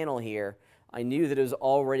of panel here, I knew that it was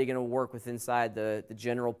already going to work with inside the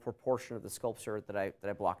general proportion of the sculpture that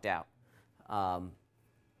I blocked out.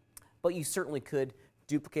 But you certainly could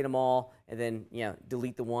duplicate them all, and then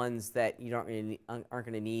delete the ones that you aren't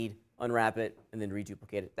going to need, unwrap it, and then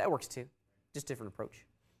reduplicate it. That works too. Just different approach.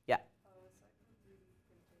 Yeah.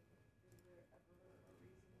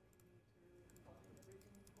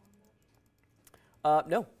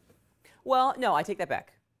 No. Well, no, I take that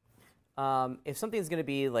back. If something's going to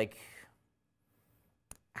be like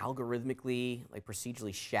algorithmically, like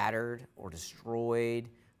procedurally shattered or destroyed,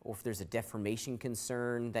 or if there's a deformation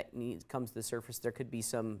concern that comes to the surface, there could be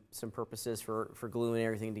some purposes for gluing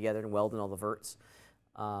everything together and welding all the verts.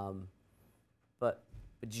 But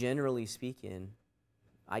generally speaking,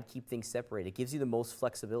 I'd keep things separated. It gives you the most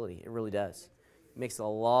flexibility. It really does. It makes it a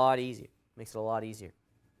lot easier. Makes it a lot easier.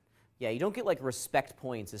 Yeah, you don't get like respect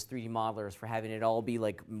points as 3D modelers for having it all be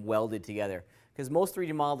like welded together. Because most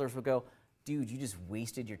 3D modelers will go, dude, you just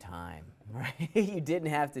wasted your time, right? You didn't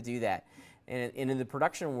have to do that. And in the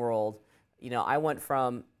production world, I went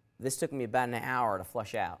from, this took me about an hour to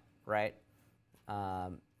flush out, right?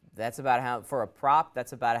 That's about how, for a prop,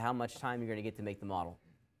 that's about how much time you're going to get to make the model,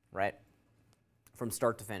 right? From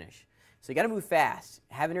start to finish. So you got to move fast.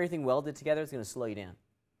 Having everything welded together is going to slow you down.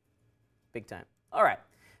 Big time. All right.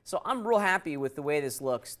 So I'm real happy with the way this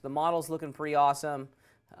looks. The model's looking pretty awesome.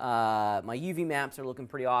 My UV maps are looking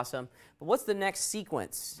pretty awesome. But what's the next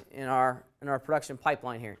sequence in our production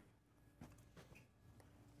pipeline here?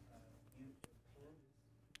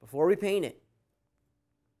 before we paint it.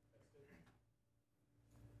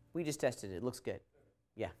 We just tested it. It looks good.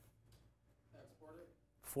 Yeah.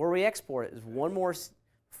 Before we export it, there's one more,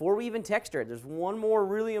 before we even texture it, there's one more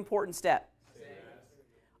really important step.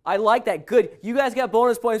 I like that. Good. You guys got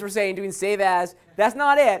bonus points for saying doing save as. That's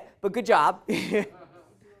not it, but good job.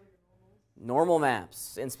 Normal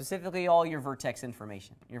maps, and specifically all your vertex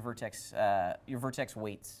information, your vertex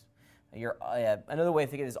weights. Another way to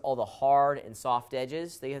think of it is all the hard and soft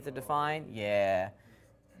edges that you have to define. Yeah.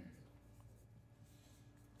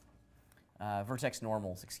 Vertex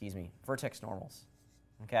normals, excuse me. Vertex normals.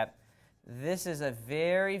 Okay. This is a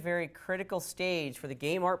very, very critical stage for the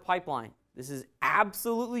game art pipeline. This is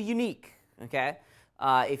absolutely unique. Okay.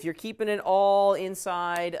 If you're keeping it all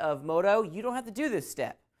inside of Modo, you don't have to do this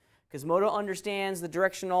step because Modo understands the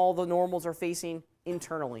direction all the normals are facing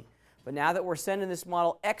internally. But now that we're sending this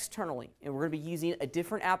model externally, and we're going to be using a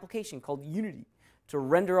different application called Unity to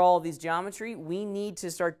render all of these geometry, we need to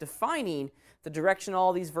start defining the direction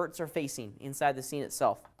all these verts are facing inside the scene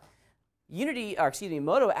itself.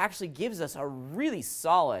 Modo actually gives us a really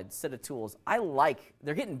solid set of tools.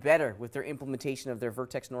 They're getting better with their implementation of their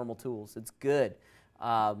vertex normal tools. It's good.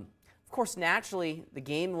 Of course, naturally, the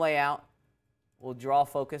game layout will draw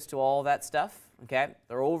focus to all that stuff. Okay,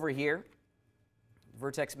 they're over here.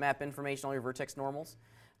 Vertex map information, all your vertex normals.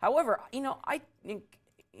 However, I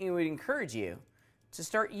would encourage you to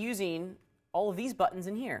start using all of these buttons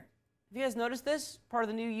in here. Have you guys noticed this? Part of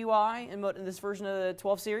the new UI in this version of the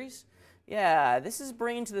 12 series? Yeah, this is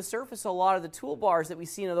bringing to the surface a lot of the toolbars that we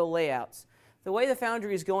see in other layouts. The way the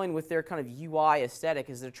Foundry is going with their kind of UI aesthetic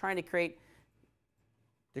is they're trying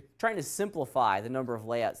to simplify the number of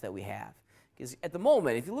layouts that we have. Because at the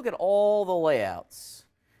moment, if you look at all the layouts,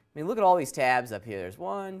 I mean, look at all these tabs up here. There's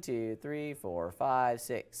 1, 2, 3, 4, 5,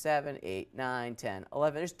 6, 7, 8, 9, 10,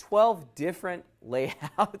 11. There's 12 different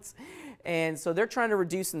layouts. And so they're trying to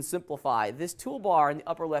reduce and simplify. This toolbar in the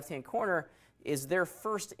upper left-hand corner is their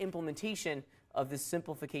first implementation of this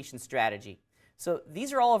simplification strategy. So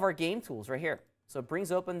these are all of our game tools right here. So it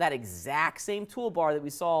brings open that exact same toolbar that we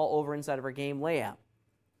saw over inside of our game layout.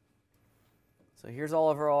 So here's all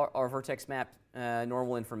of our vertex map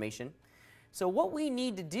normal information. So what we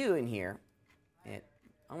need to do in here, and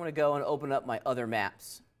I'm going to go and open up my other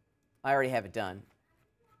maps. I already have it done.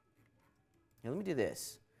 Now let me do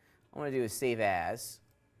this. I want to do a save as,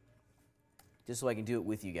 just so I can do it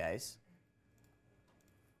with you guys.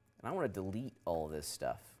 And I want to delete all of this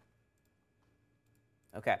stuff.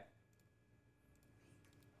 Okay.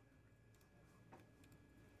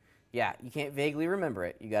 Yeah, you can't vaguely remember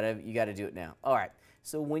it. You gotta do it now. All right.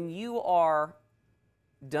 So when you are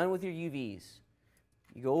done with your UVs,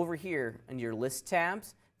 you go over here and your list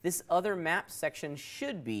tabs. This other map section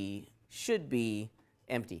should be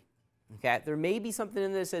empty. Okay. There may be something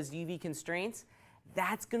in there that says UV constraints.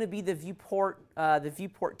 That's going to be the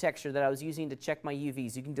viewport texture that I was using to check my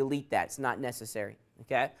UVs. You can delete that. It's not necessary.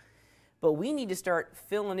 Okay. But we need to start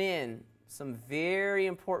filling in some very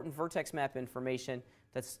important vertex map information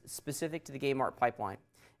that's specific to the game art pipeline.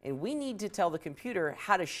 And we need to tell the computer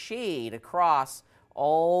how to shade across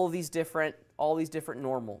all these different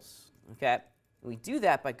normals. Okay? And we do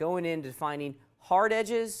that by going in and defining hard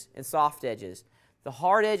edges and soft edges. The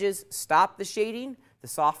hard edges stop the shading. The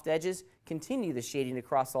soft edges continue the shading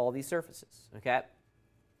across all these surfaces. Okay?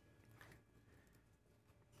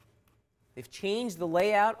 They've changed the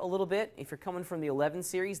layout a little bit. If you're coming from the 11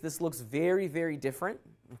 series, this looks very, very different.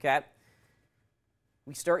 Okay?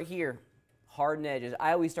 We start here, hardened edges.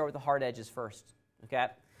 I always start with the hard edges first. Okay?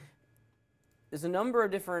 There's a number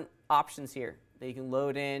of different options here that you can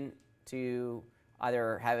load in to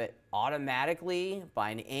either have it automatically by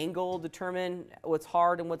an angle determine what's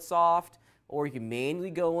hard and what's soft, or you can manually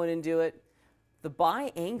go in and do it. The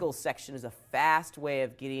by angle section is a fast way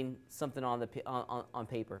of getting something on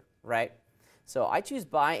paper, right? So I choose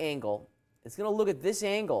by angle. It's going to look at this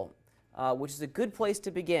angle, which is a good place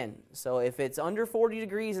to begin. So if it's under 40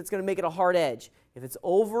 degrees, it's going to make it a hard edge. If it's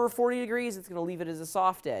over 40 degrees, it's going to leave it as a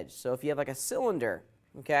soft edge. So if you have like a cylinder,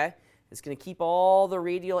 okay, it's going to keep all the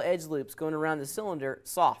radial edge loops going around the cylinder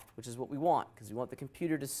soft, which is what we want, because we want the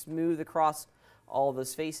computer to smooth across all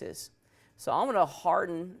those faces. So I'm going to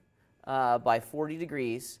harden by 40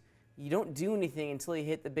 degrees. You don't do anything until you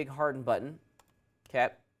hit the big harden button. Okay?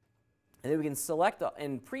 And then we can select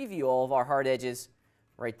and preview all of our hard edges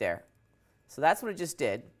right there. So that's what it just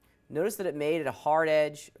did. Notice that it made it a hard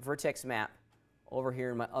edge vertex map over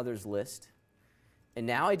here in my others list. And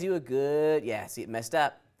now I do a good, yeah, see it messed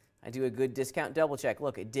up. I do a good discount double check.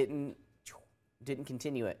 Look, it didn't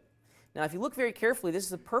continue it. Now if you look very carefully, this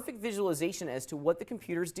is a perfect visualization as to what the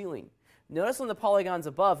computer's doing. Notice on the polygons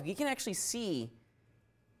above, you can actually see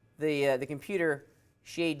the computer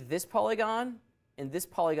shade this polygon and this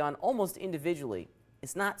polygon almost individually.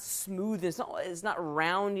 It's not smooth, it's not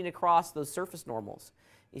rounding across those surface normals.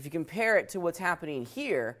 If you compare it to what's happening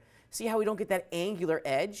here, see how we don't get that angular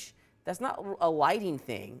edge? That's not a lighting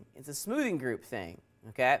thing, it's a smoothing group thing,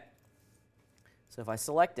 okay? So if I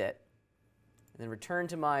select it, and then return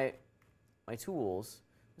to my tools,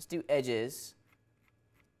 let's do edges.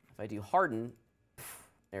 If I do harden,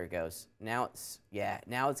 there it goes. Now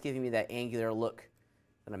it's giving me that angular look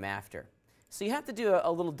that I'm after. So you have to do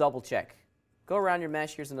a little double check. Go around your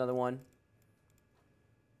mesh, here's another one.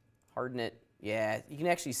 Harden it. Yeah, you can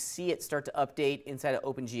actually see it start to update inside of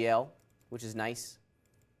OpenGL, which is nice.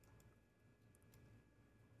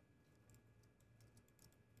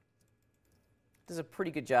 Does a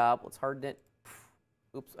pretty good job. Let's harden it.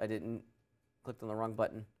 Oops, I didn't. Clicked on the wrong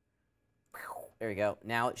button. There you go.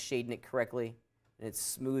 Now it's shading it correctly, and it's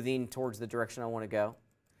smoothing towards the direction I want to go.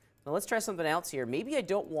 Now let's try something else here. Maybe I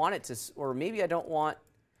don't want it to, or maybe I don't want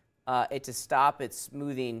it to stop its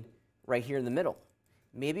smoothing right here in the middle.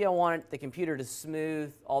 Maybe I want the computer to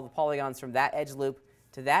smooth all the polygons from that edge loop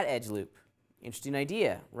to that edge loop. Interesting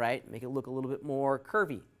idea, right? Make it look a little bit more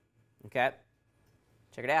curvy. Okay?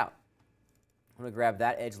 Check it out. I'm going to grab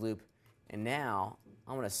that edge loop, and now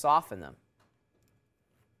I'm going to soften them.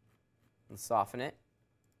 And soften it.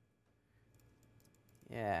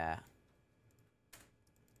 Yeah.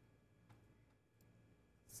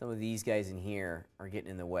 Some of these guys in here are getting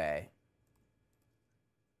in the way.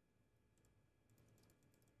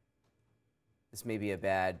 This may be a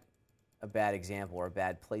bad example or a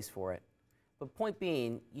bad place for it. But point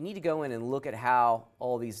being, you need to go in and look at how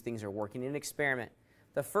all these things are working in an experiment.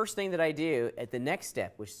 The first thing that I do at the next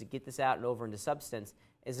step, which is to get this out and over into Substance,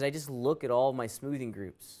 is that I just look at all of my smoothing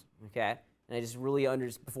groups, okay? And I just really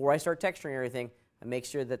before I start texturing everything, I make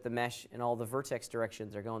sure that the mesh and all the vertex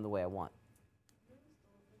directions are going the way I want.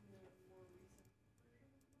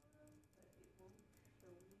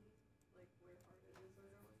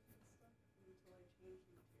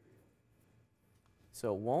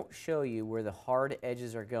 So it won't show you where the hard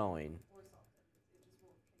edges are going.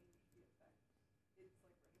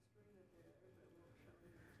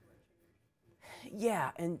 Yeah,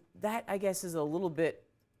 and that, I guess, is a little bit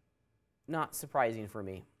not surprising for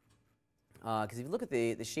me. Because if you look at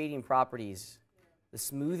the shading properties, the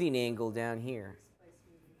smoothing angle down here.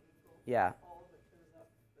 Yeah.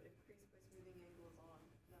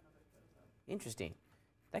 Interesting.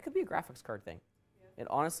 That could be a graphics card thing. It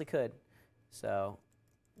honestly could. So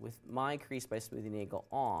with my crease by smoothing angle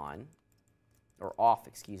on, or off,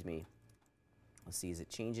 excuse me, let's see, is it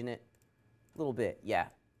changing it? A little bit, yeah.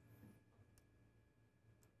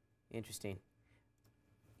 Interesting.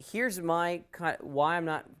 Here's my why I'm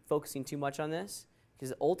not focusing too much on this,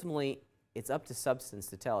 because ultimately it's up to Substance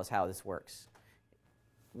to tell us how this works.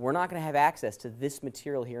 We're not going to have access to this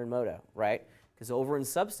material here in Modo, right? Because over in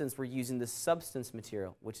Substance we're using the Substance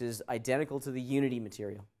material, which is identical to the Unity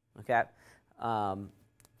material. Okay,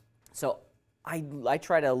 so I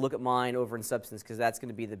try to look at mine over in Substance because that's going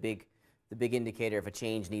to be the big indicator if a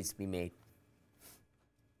change needs to be made.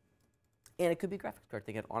 And it could be a graphics card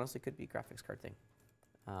thing. It honestly could be a graphics card thing.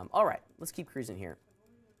 All right, let's keep cruising here.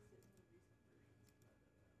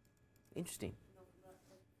 Interesting.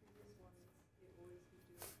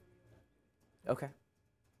 Okay.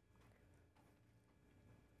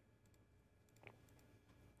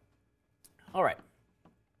 All right.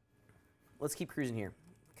 Let's keep cruising here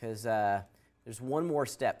because there's one more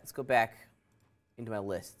step. Let's go back into my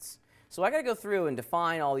lists. So I got to go through and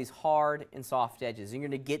define all these hard and soft edges. And you're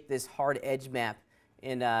going to get this hard edge map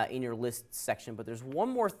in your list section. But there's one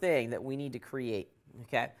more thing that we need to create.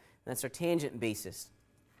 Okay, and that's our tangent basis.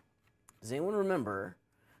 Does anyone remember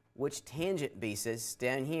which tangent basis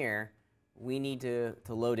down here we need to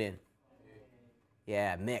load in?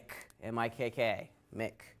 Yeah, MIK, M-I-K-K,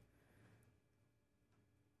 MIK.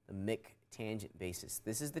 The MIK tangent basis.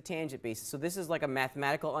 This is the tangent basis. So this is like a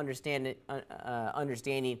mathematical understanding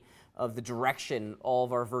of the direction all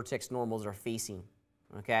of our vertex normals are facing.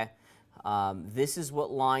 Okay, this is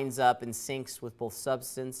what lines up and syncs with both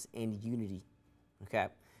Substance and Unity. Okay,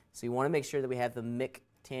 so you want to make sure that we have the MIK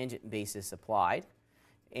tangent basis applied,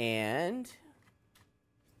 and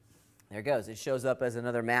there it goes. It shows up as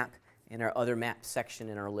another map in our other map section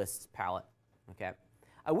in our lists palette. Okay.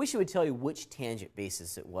 I wish it would tell you which tangent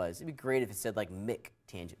basis it was. It'd be great if it said like MIK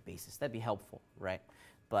tangent basis. That'd be helpful, right?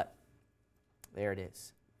 But there it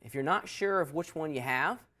is. If you're not sure of which one you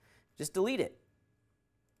have, just delete it.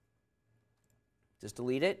 Just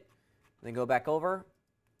delete it, and then go back over,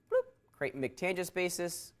 bloop, create MIK tangent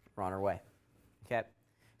basis, we're on our way. Okay?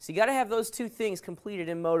 So you got to have those two things completed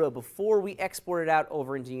in Modo before we export it out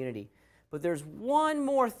over into Unity. But there's one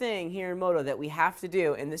more thing here in Modo that we have to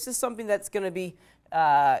do, and this is something that's going to be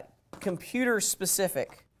computer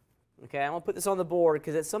specific. Okay, I'm going to put this on the board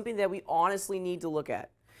because it's something that we honestly need to look at,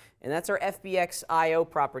 and that's our FBX I/O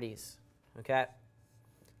properties. Okay,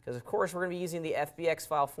 because of course we're going to be using the FBX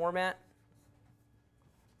file format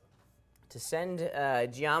to send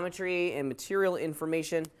geometry and material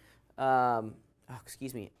information. Oh,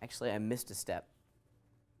 excuse me. Actually, I missed a step.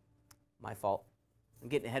 My fault. I'm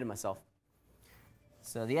getting ahead of myself.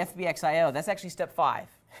 So the FBX I/O, that's actually step 5.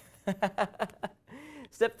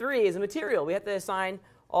 Step 3 is a material. We have to assign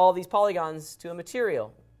all these polygons to a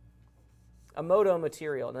material, a Modo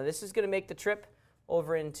material. Now this is going to make the trip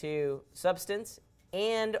over into Substance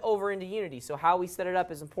and over into Unity. So how we set it up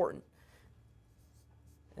is important.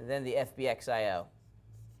 And then the FBX I/O.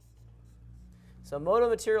 So Modo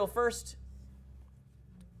material first,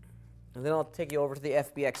 and then I'll take you over to the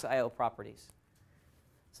FBX I/O properties.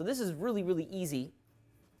 So this is really, really easy.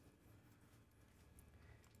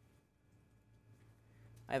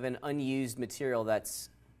 I have an unused material that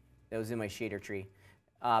was in my shader tree.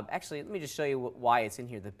 Actually, let me just show you why it's in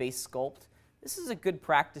here. The base sculpt. This is a good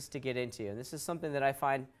practice to get into, and this is something that I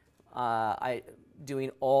find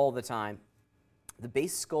doing all the time. The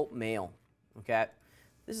base sculpt male. Okay,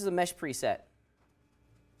 this is a mesh preset.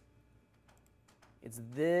 It's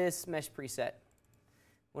this mesh preset.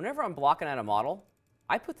 Whenever I'm blocking out a model,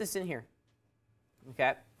 I put this in here.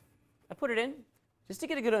 Okay, I put it in just to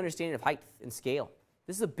get a good understanding of height and scale.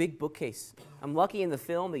 This is a big bookcase. I'm lucky in the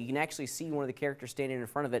film that you can actually see one of the characters standing in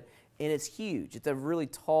front of it, and it's huge. It's a really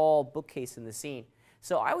tall bookcase in the scene.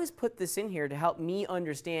 So I always put this in here to help me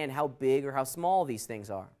understand how big or how small these things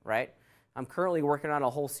are, right? I'm currently working on a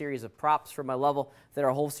whole series of props for my level that are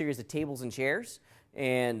a whole series of tables and chairs,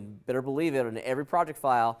 and better believe it, in every project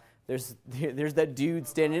file, there's that dude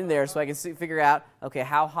standing in there, so I can figure out, okay,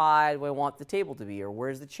 how high do I want the table to be, or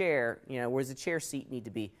where's the chair, where's the chair seat need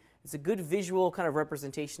to be? It's a good visual kind of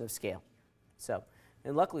representation of scale. So,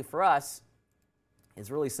 and luckily for us,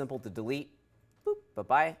 it's really simple to delete. Boop,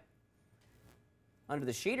 bye-bye. Under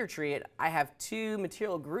the shader tree, I have 2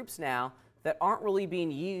 material groups now that aren't really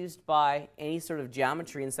being used by any sort of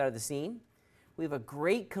geometry inside of the scene. We have a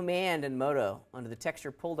great command in Modo under the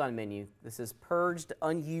texture pull-down menu. This is purged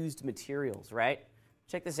unused materials, right?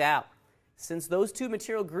 Check this out. Since those 2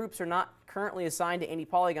 material groups are not currently assigned to any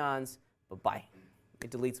polygons, bye-bye. It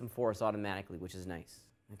deletes them for us automatically, which is nice.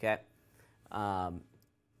 Okay.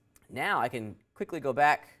 Now I can quickly go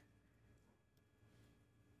back,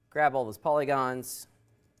 grab all those polygons,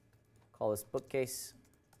 call this bookcase.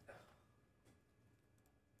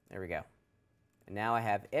 There we go. And now I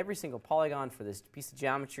have every single polygon for this piece of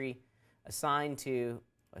geometry assigned to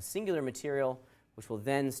a singular material, which will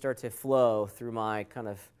then start to flow through my kind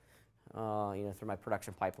of, through my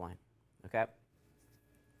production pipeline. Okay.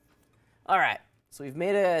 All right. So we've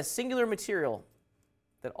made a singular material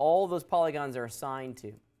that all those polygons are assigned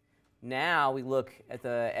to. Now we look at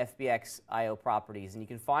the FBX I/O properties, and you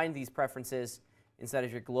can find these preferences inside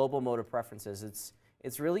of your global Modo preferences.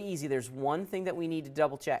 It's really easy. There's one thing that we need to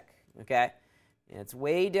double check, okay? And it's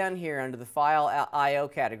way down here under the file I/O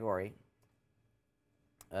category.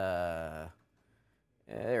 There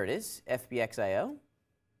it is, FBX I/O.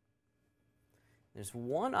 There's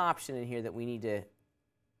one option in here that we need to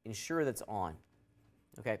ensure that's on.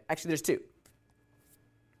 Okay, actually there's 2.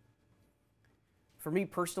 For me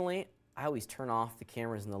personally, I always turn off the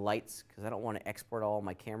cameras and the lights because I don't want to export all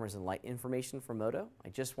my cameras and light information from Modo. I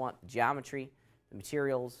just want the geometry, the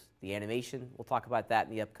materials, the animation. We'll talk about that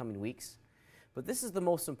in the upcoming weeks. But this is the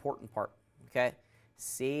most important part, okay?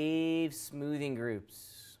 Save smoothing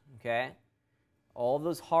groups, okay? All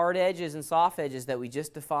those hard edges and soft edges that we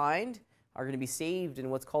just defined are going to be saved in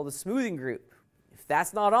what's called a smoothing group. If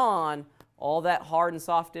that's not on, all that hard and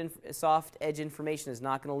soft edge information is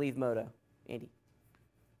not going to leave Modo. Andy?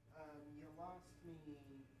 You lost me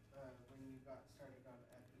when you got started on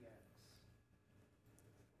FBX.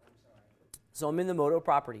 I'm sorry. So I'm in the Modo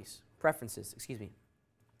preferences, excuse me.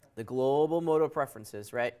 The global Modo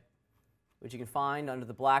preferences, right? Which you can find under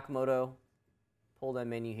the black Modo pull-down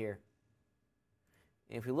menu here.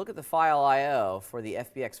 And if we look at the file I/O for the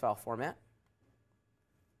FBX file format,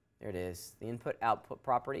 there it is, the input-output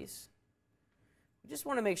properties. We just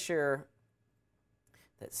want to make sure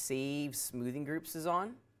that Save Smoothing Groups is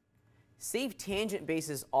on. Save Tangent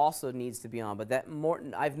Bases also needs to be on, but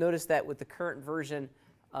I've noticed that with the current version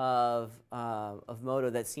of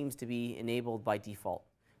Modo, that seems to be enabled by default.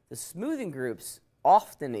 The Smoothing Groups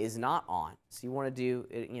often is not on, so you want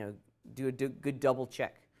to do a good double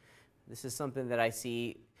check. This is something that I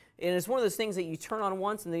see, and it's one of those things that you turn on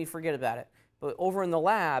once and then you forget about it. But over in the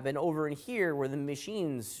lab and over in here where the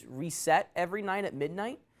machines reset every night at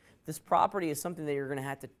midnight, this property is something that you're going to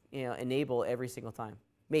have to enable every single time.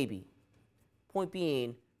 Maybe. Point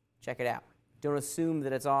being, check it out. Don't assume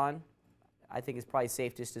that it's on. I think it's probably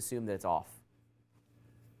safe just to assume that it's off.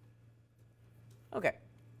 Okay.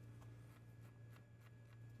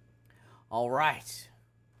 All right.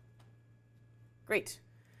 Great.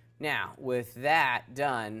 Now, with that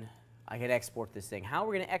done, I can export this thing. How are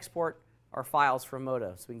we going to export our files from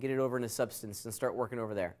Modo so we can get it over into Substance and start working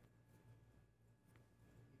over there?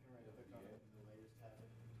 You can right click on it in the Layers tab and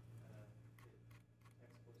hit Export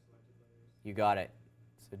Selected Layers. You got it.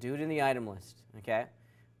 So do it in the item list, okay?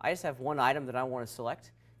 I just have one item that I want to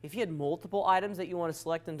select. If you had multiple items that you want to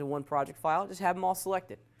select into one project file, just have them all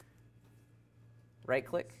selected. Right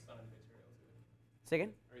click. Assign material to it. Say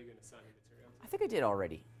again? Are you going to assign material to I think I did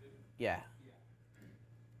already. Yeah.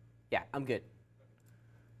 Yeah, I'm good.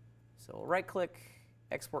 So right click,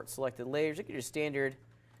 export selected layers. Look at your standard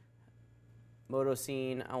Modo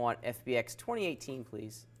scene. I want FBX 2018,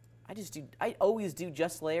 please. I always do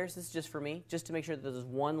just layers. This is just for me, just to make sure that there's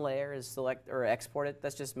one layer is select or exported.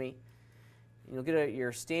 That's just me. And you'll get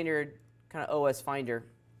your standard kind of OS Finder,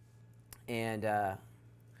 and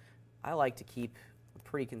I like to keep a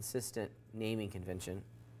pretty consistent naming convention.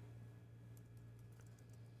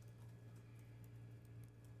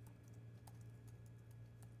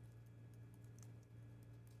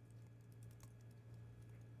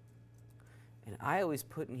 And I always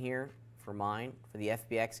put in here for mine, for the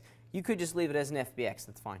FBX. You could just leave it as an FBX.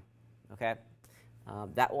 That's fine. Okay?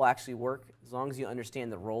 That will actually work as long as you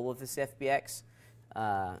understand the role of this FBX.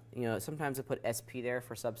 Sometimes I put SP there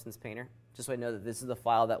for Substance Painter, just so I know that this is the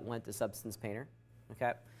file that went to Substance Painter.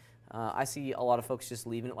 Okay? I see a lot of folks just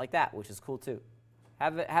leaving it like that, which is cool too.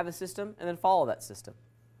 Have a system and then follow that system.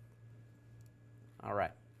 All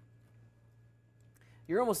right.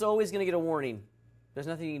 You're almost always going to get a warning. There's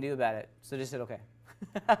nothing you can do about it, so just hit OK.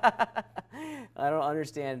 I don't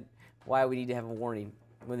understand why we need to have a warning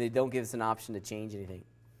when they don't give us an option to change anything.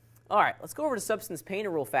 All right, let's go over to Substance Painter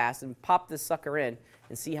real fast and pop this sucker in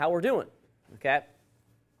and see how we're doing. Okay.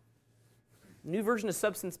 New version of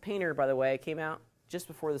Substance Painter, by the way, came out just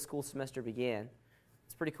before the school semester began.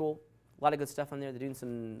 It's pretty cool. A lot of good stuff on there. They're doing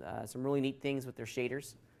some really neat things with their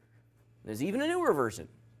shaders. There's even a newer version,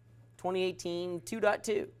 2018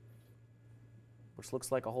 2.2, which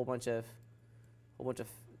looks like a whole bunch of.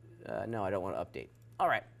 No, I don't want to update. All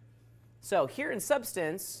right. So here in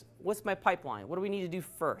Substance, what's my pipeline? What do we need to do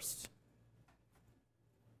first?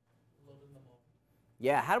 Loading them all.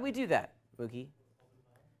 Yeah, how do we do that, Mookie?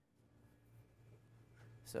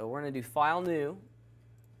 So we're going to do File New.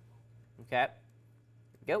 Okay.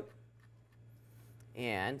 Go.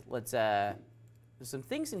 And let's, there's some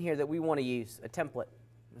things in here that we want to use, a template.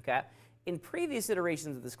 Okay. In previous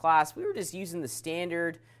iterations of this class, we were just using the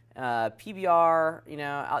standard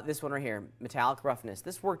PBR, this one right here, metallic roughness.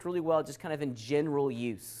 This worked really well just kind of in general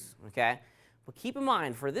use, okay? But keep in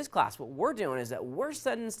mind, for this class, what we're doing is that we're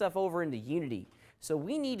sending stuff over into Unity. So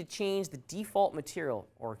we need to change the default material,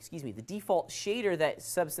 or excuse me, the default shader that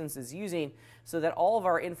Substance is using so that all of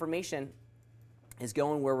our information is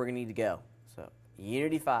going where we're going to need to go. So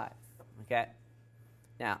Unity 5, okay?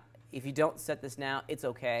 Now, if you don't set this now, it's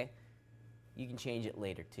okay. You can change it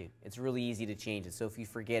later too. It's really easy to change it, so if you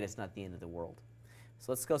forget, it's not the end of the world.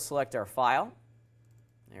 So let's go select our file.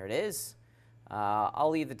 There it is. I'll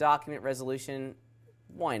leave the document resolution.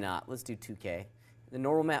 Why not? Let's do 2K. The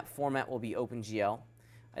normal map format will be OpenGL.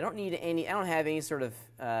 I don't have any sort of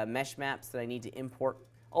mesh maps that I need to import,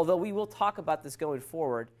 although we will talk about this going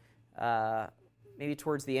forward. Maybe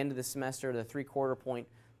towards the end of the semester, the 3/4 point,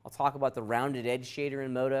 I'll talk about the rounded edge shader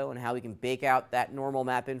in Modo and how we can bake out that normal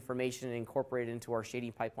map information and incorporate it into our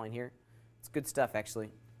shading pipeline here. It's good stuff, actually.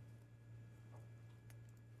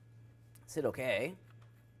 Let's hit OK.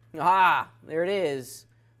 Ah, there it is.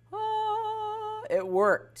 Ah, it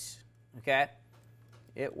worked. Okay?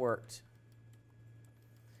 It worked.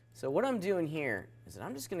 So what I'm doing here is that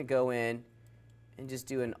I'm just going to go in and just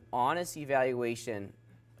do an honest evaluation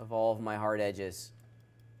of all of my hard edges.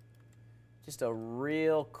 Just a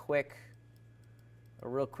real quick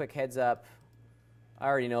heads up. I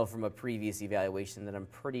already know from a previous evaluation that I'm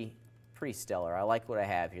pretty stellar. I like what I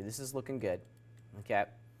have here. This is looking good. Okay,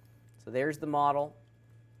 so there's the model.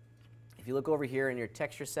 If you look over here in your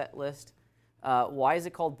texture set list, why is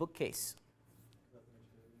it called bookcase?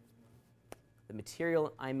 The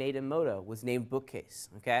material I made in Modo was named bookcase.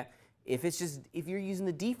 Okay, if you're using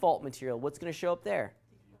the default material, what's going to show up there?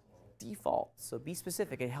 Default. So be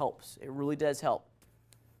specific. It helps. It really does help.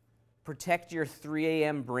 protect your 3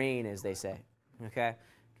 a.m. brain, as they say, okay?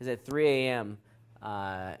 Because at 3 a.m.,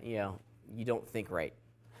 you know, you don't think right.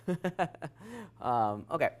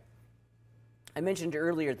 Okay. I mentioned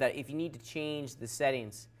earlier that if you need to change the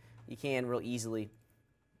settings, you can real easily.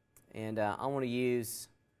 And I want to use,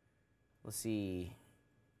 let's see,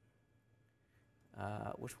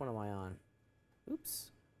 which one am I on?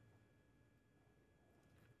 Oops.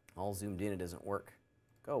 All zoomed in, it doesn't work.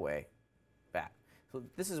 Go away. Back. So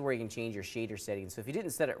this is where you can change your shader settings. So if you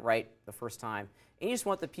didn't set it right the first time, and you just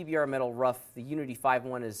want the PBR metal rough, the Unity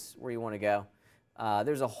 5.1 is where you want to go.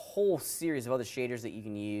 There's a whole series of other shaders that you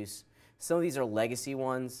can use. Some of these are legacy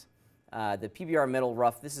ones. The PBR metal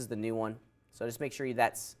rough, this is the new one. So just make sure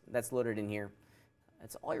that's loaded in here.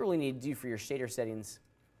 That's all you really need to do for your shader settings.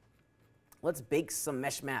 Let's bake some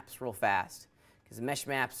mesh maps real fast, because mesh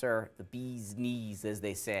maps are the bee's knees, as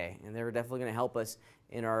they say, and they're definitely going to help us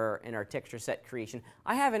in our texture set creation.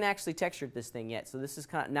 I haven't actually textured this thing yet, so this is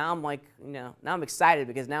kind of, now I'm like, you know, now I'm excited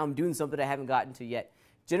because now I'm doing something I haven't gotten to yet.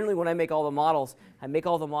 Generally, when I make all the models, I make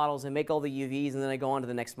all the models and make all the UVs, and then I go on to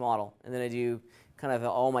the next model, and then I do kind of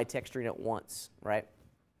all my texturing at once, right?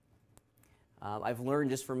 I've learned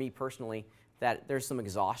just for me personally that there's some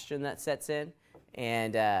exhaustion that sets in,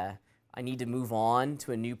 and I need to move on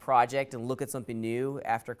to a new project and look at something new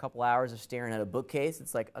after a couple hours of staring at a bookcase.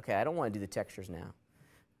 It's like, okay, I don't want to do the textures now.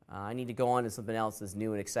 I need to go on to something else that's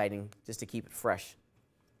new and exciting just to keep it fresh.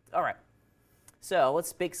 All right, so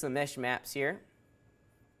let's bake some mesh maps here.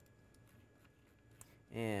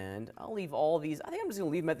 And I'll leave all these, I think I'm just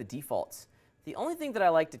going to leave them at the defaults. The only thing that I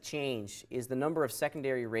like to change is the number of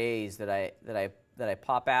secondary rays that I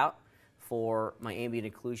pop out for my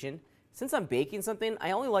ambient occlusion. Since I'm baking something,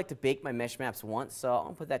 I only like to bake my mesh maps once, so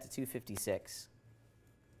I'll put that to 256.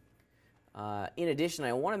 In addition,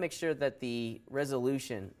 I want to make sure that the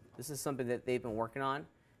resolution, this is something that they've been working on.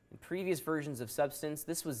 In previous versions of Substance,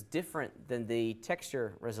 this was different than the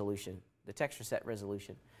texture resolution, the texture set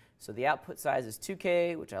resolution. So the output size is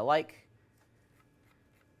 2K, which I like.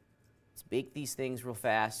 Let's bake these things real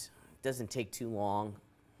fast. It doesn't take too long.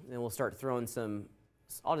 Then we'll start throwing some,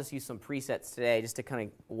 I'll just use some presets today just to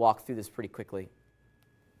kind of walk through this pretty quickly.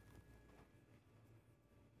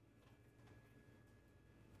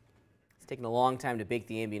 It's taking a long time to bake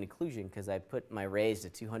the ambient occlusion because I put my rays to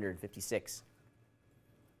 256.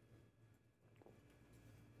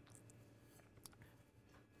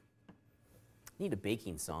 Need a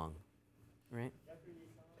baking song, right? Jeopardy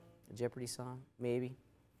song. A Jeopardy song, maybe.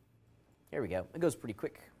 There we go. It goes pretty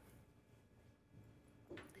quick.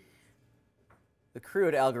 The crew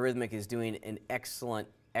at Algorithmic is doing an excellent,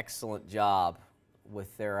 excellent job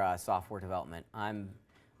with their software development. I'm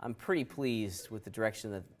pretty pleased with the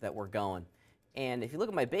direction that we're going. And if you look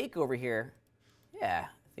at my bake over here, yeah,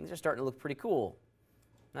 things are starting to look pretty cool.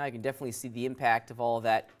 Now you can definitely see the impact of all of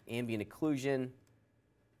that ambient occlusion.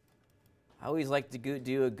 I always like to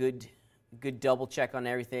do a good double check on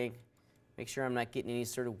everything. Make sure I'm not getting any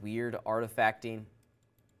sort of weird artifacting.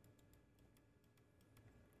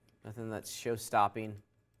 Nothing that's show-stopping.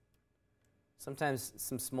 Sometimes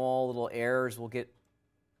some small little errors will get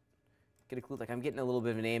occluded. Like I'm getting a little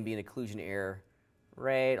bit of an ambient occlusion error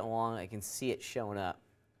right along. I can see it showing up.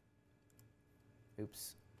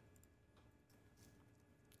 Oops.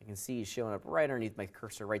 I can see it showing up right underneath my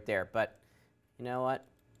cursor right there. But you know what?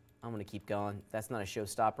 I'm going to keep going. That's not a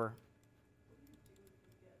showstopper.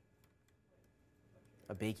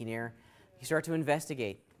 A baking error. You start to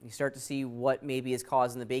investigate. You start to see what maybe is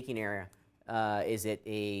causing the baking error. Is it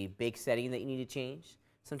a bake setting that you need to change?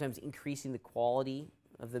 Sometimes increasing the quality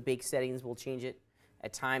of the bake settings will change it.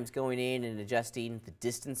 At times going in and adjusting the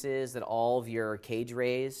distances that all of your cage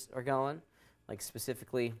rays are going. Like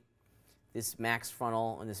specifically this max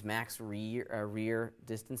frontal and this max rear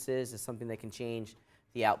distances is something that can change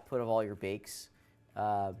the output of all your bakes.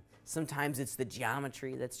 Sometimes it's the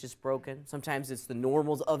geometry that's just broken. Sometimes it's the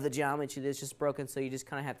normals of the geometry that's just broken, so you just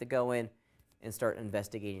kind of have to go in and start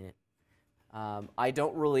investigating it. I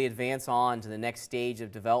don't really advance on to the next stage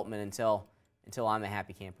of development until I'm a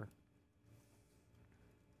happy camper.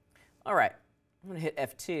 All right, I'm going to hit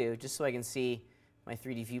F2 just so I can see my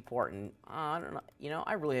 3D viewport, and I don't know, you know,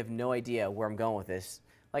 I really have no idea where I'm going with this.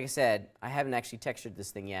 Like I said, I haven't actually textured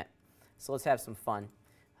this thing yet, so let's have some fun.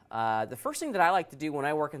 The first thing that I like to do when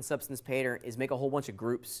I work in Substance Painter is make a whole bunch of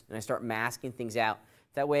groups, and I start masking things out.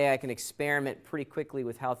 That way I can experiment pretty quickly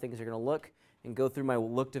with how things are going to look and go through my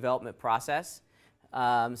look development process.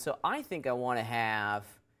 So I think I want to have,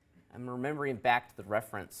 I'm remembering back to the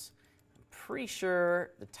reference, I'm pretty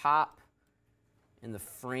sure the top and the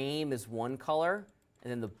frame is one color,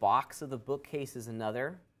 and then the box of the bookcase is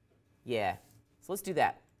another. Yeah, so let's do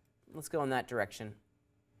that. let's go in that direction.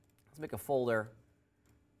 Let's make a folder,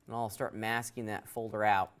 and I'll start masking that folder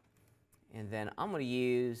out. And then I'm going to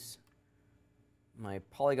use my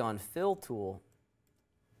polygon fill tool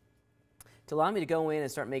to allow me to go in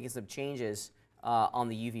and start making some changes on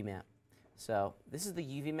the UV map. So this is the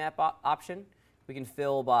UV map option. We can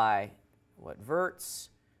fill by verts,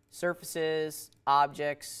 surfaces,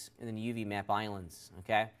 objects, and then UV map islands.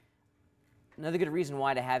 Okay. Another good reason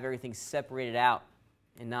why to have everything separated out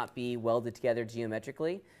and not be welded together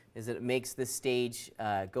geometrically is that it makes this stage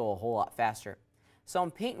go a whole lot faster. So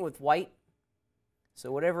I'm painting with white.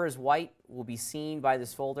 So whatever is white will be seen by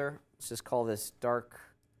this folder. Let's just call this dark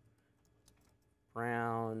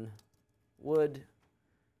brown wood,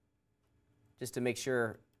 just to make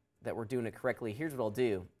sure that we're doing it correctly. Here's what I'll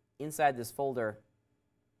do. Inside this folder,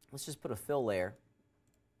 let's just put a fill layer.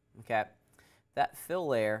 Okay, that fill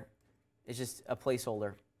layer is just a placeholder.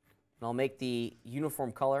 And I'll make the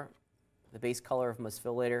uniform color, the base color of my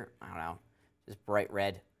fill layer, I don't know, just bright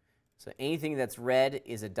red. So anything that's red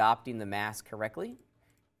is adopting the mask correctly.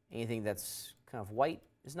 Anything that's kind of white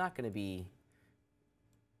is not going to be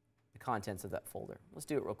the contents of that folder. Let's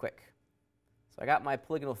do it real quick. So I got my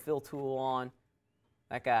polygonal fill tool on.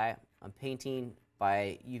 That guy, I'm painting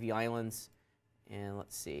by UV islands. And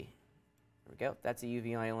let's see. There we go. That's a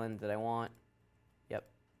UV island that I want. Yep.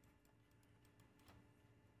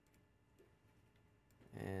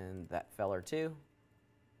 And that feller too.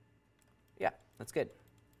 Yeah, that's good.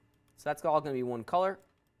 So that's all going to be one color.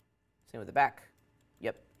 Same with the back.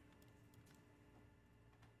 Yep.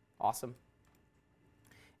 Awesome.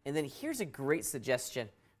 And then here's a great suggestion.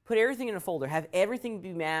 Put everything in a folder. Have everything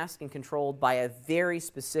be masked and controlled by a very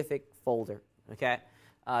specific folder. Okay?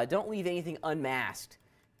 Don't leave anything unmasked.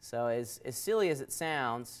 So as silly as it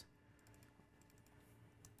sounds,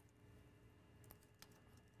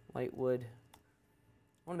 Lightwood,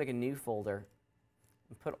 I want to make a new folder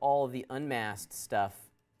and put all of the unmasked stuff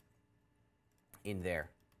in there.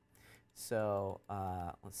 So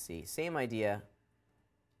let's see, same idea.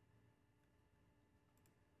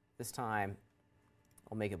 This time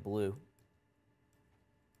I'll make it blue,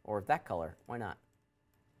 or that color, why not?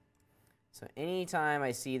 So anytime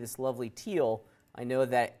I see this lovely teal, I know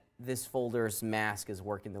that this folder's mask is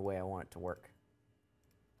working the way I want it to work.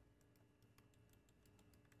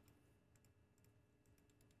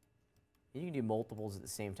 You can do multiples at the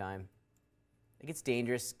same time. It gets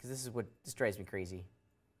dangerous because this drives me crazy.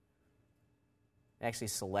 It actually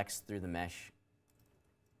selects through the mesh.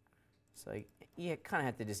 So you kind of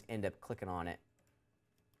have to just end up clicking on it.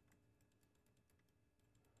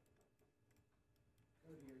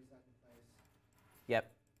 Go to your second place.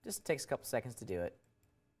 Yep, just takes a couple seconds to do it.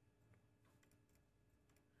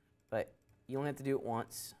 But you only have to do it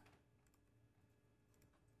once.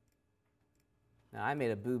 Now I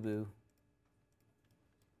made a boo-boo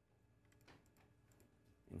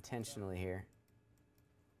intentionally here.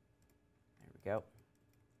 There we go.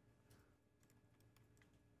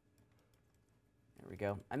 There we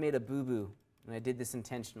go. I made a boo-boo, and I did this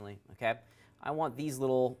intentionally. Okay, I want these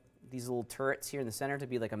little turrets here in the center to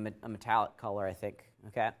be like a metallic color, I think.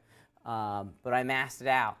 Okay, but I masked it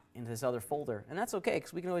out into this other folder, and that's okay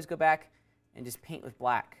because we can always go back and just paint with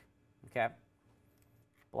black. Okay,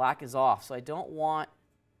 black is off, so I don't want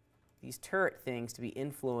these turret things to be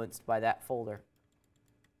influenced by that folder.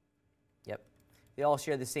 Yep, they all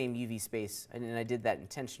share the same UV space, and I did that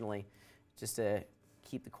intentionally just to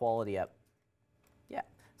keep the quality up. Yeah,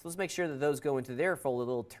 so let's make sure that those go into their folder,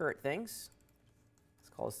 little turret things. Let's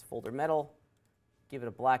call this folder metal. Give it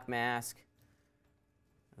a black mask.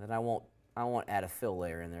 And then I won't add a fill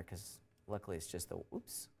layer in there because luckily it's just a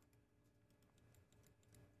oops.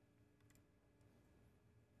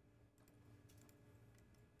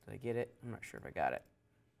 Did I get it? I'm not sure if I got it.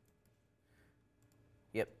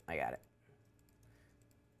 Yep, I got it.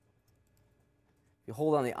 If you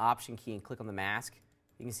hold on the Option key and click on the mask,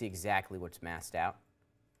 you can see exactly what's masked out.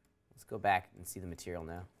 Let's go back and see the material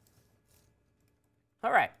now.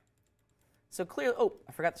 All right. So clearly, oh,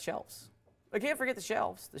 I forgot the shelves. I can't forget the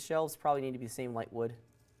shelves. The shelves probably need to be the same light wood.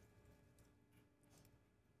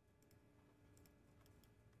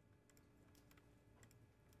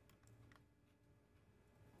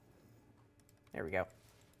 There we go.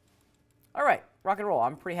 All right, rock and roll.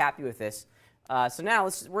 I'm pretty happy with this. So now we're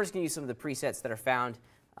just going to use some of the presets that are found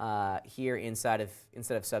here inside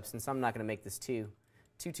of Substance. I'm not going to make this too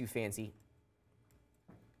fancy.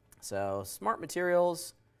 So Smart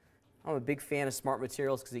Materials. I'm a big fan of Smart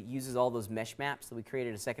Materials because it uses all those mesh maps that we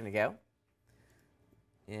created a second ago.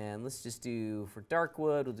 And let's just do, for dark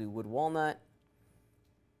wood, we'll do wood walnut.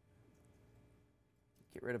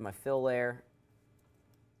 Get rid of my fill layer.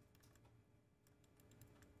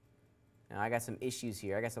 Now I got some issues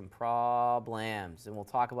here. I got some problems, and we'll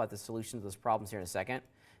talk about the solution to those problems here in a second.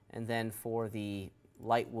 And then for the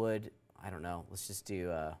light wood, I don't know, let's just do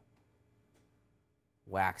a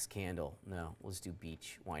wax candle. No, let's do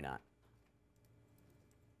beech. Why not?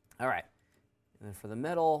 All right. And then for the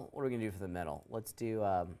metal, what are we going to do for the metal? Let's do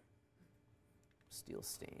steel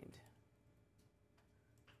stained.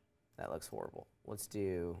 That looks horrible. Let's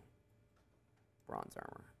do bronze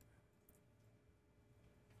armor.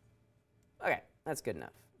 Okay, that's good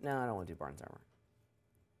enough. No, I don't want to do bronze armor.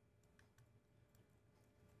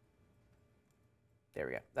 There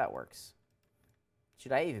we go. That works.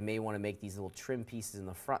 Should I even may want to make these little trim pieces in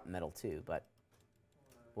the front metal too, but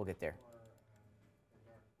we'll get there.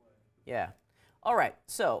 Yeah. All right,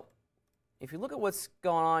 so if you look at what's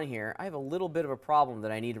going on here, I have a little bit of a problem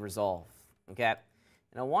that I need to resolve, okay?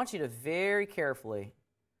 And I want you to very carefully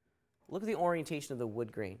look at the orientation of the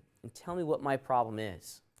wood grain and tell me what my problem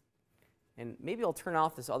is. And maybe I'll turn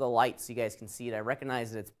off this other light so you guys can see it. I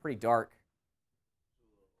recognize that it's pretty dark.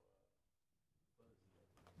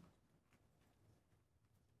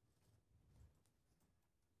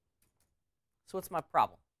 So what's my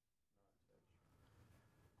problem?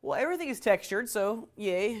 Well, everything is textured, so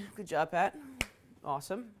yay. Good job, Pat.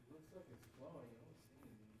 Awesome.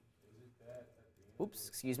 Oops,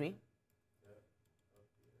 excuse me.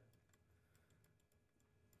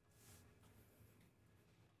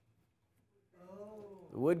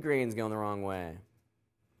 The wood grain's going the wrong way.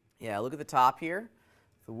 Yeah, look at the top here.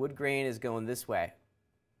 The wood grain is going this way.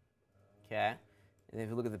 Okay? And if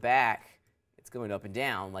you look at the back, it's going up and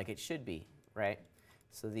down like it should be, right?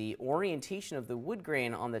 So the orientation of the wood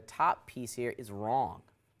grain on the top piece here is wrong.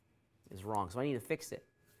 So I need to fix it.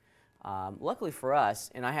 Luckily for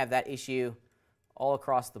us, and I have that issue all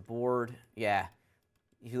across the board. Yeah,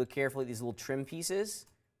 if you look carefully at these little trim pieces,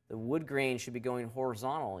 the wood grain should be going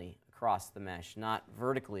horizontally across the mesh, not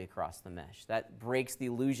vertically across the mesh. That breaks the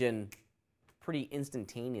illusion pretty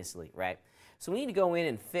instantaneously, right? So we need to go in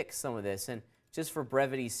and fix some of this, and just for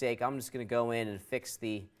brevity's sake, I'm just going to go in and fix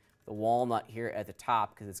the walnut here at the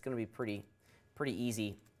top because it's going to be pretty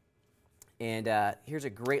easy. And here's a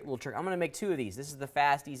great little trick. I'm going to make two of these. This is the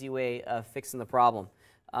fast, easy way of fixing the problem.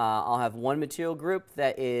 I'll have one material group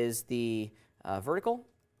that is the vertical,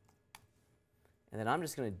 and then I'm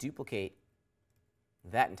just going to duplicate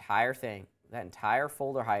that entire thing, that entire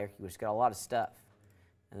folder hierarchy, which has got a lot of stuff.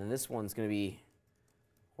 And then this one's going to be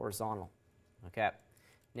horizontal. Okay.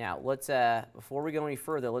 Now, let's before we go any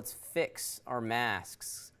further, let's fix our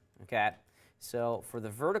masks. Okay, so for the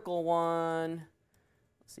vertical one,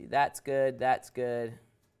 let's see, that's good, that's good.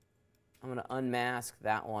 I'm going to unmask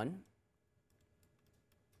that one.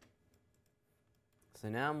 So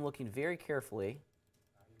now I'm looking very carefully.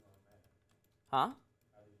 Huh?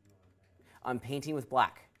 I'm painting with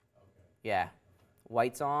black. Yeah,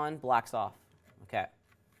 white's on, black's off. Okay,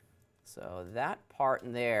 so that part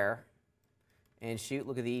in there, and shoot,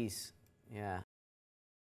 look at these. Yeah.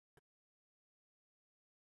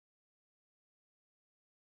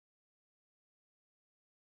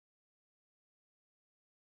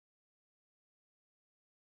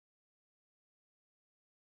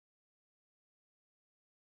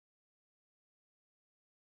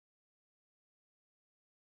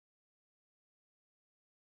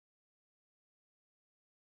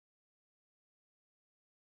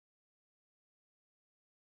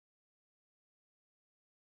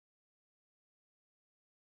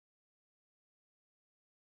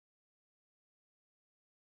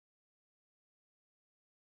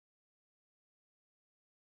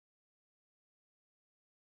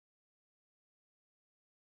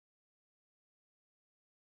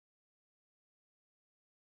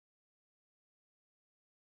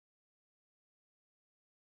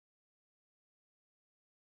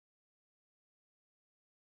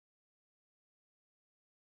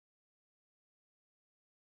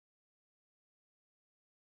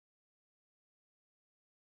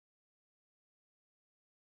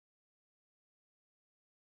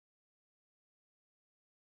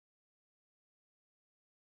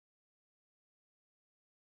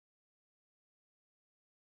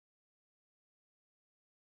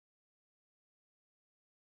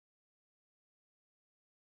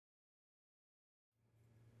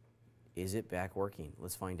 Is it back working?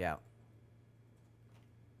 Let's find out.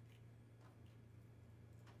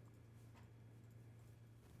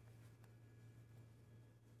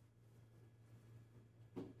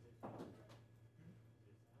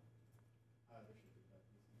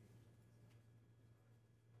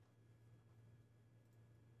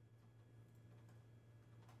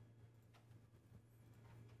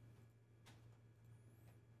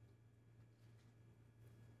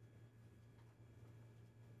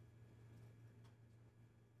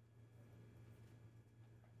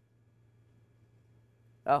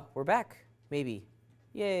 Oh, we're back. Maybe.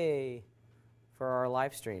 Yay. For our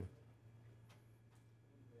live stream.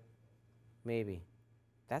 Maybe.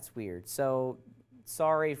 That's weird. So,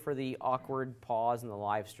 sorry for the awkward pause in the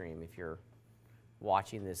live stream if you're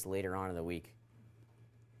watching this later on in the week.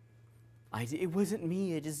 It wasn't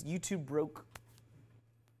me. It just YouTube broke.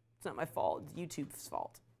 It's not my fault. It's YouTube's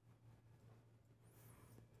fault.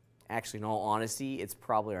 Actually, in all honesty, it's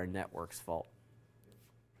probably our network's fault.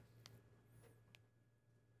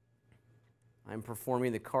 I'm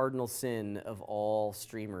performing the cardinal sin of all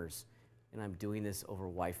streamers, and I'm doing this over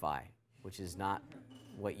Wi-Fi, which is not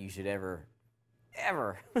what you should ever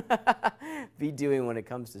be doing when it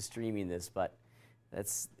comes to streaming this, but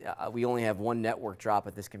that's we only have one network drop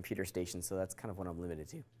at this computer station, so that's kind of what I'm limited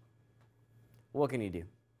to. What can you do?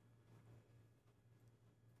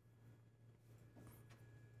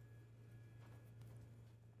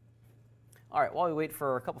 All right, while we wait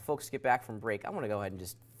for a couple folks to get back from break, I want to go ahead and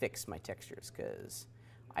just fix my textures because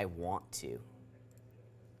I want to.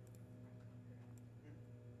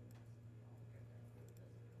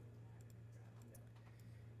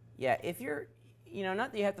 Yeah, if you're,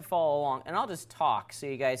 not that you have to follow along, and I'll just talk so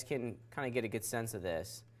you guys can kind of get a good sense of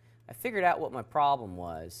this. I figured out what my problem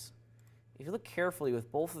was. If you look carefully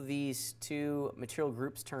with both of these two material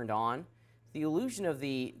groups turned on, the illusion of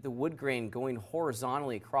the wood grain going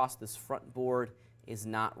horizontally across this front board is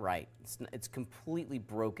not right. It's completely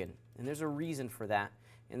broken, and there's a reason for that.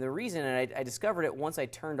 And the reason, and I discovered it once I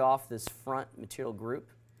turned off this front material group,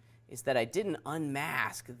 is that I didn't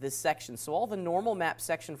unmask this section. So all the normal map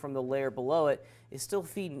section from the layer below it is still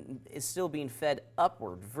being fed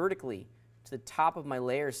upward, vertically, to the top of my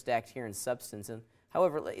layer stacked here in Substance. And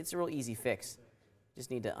however, it's a real easy fix.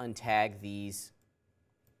 Just need to untag these.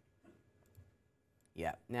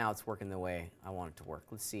 Yeah, now it's working the way I want it to work.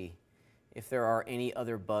 Let's see if there are any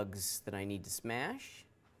other bugs that I need to smash.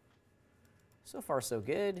 So far, so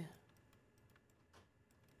good.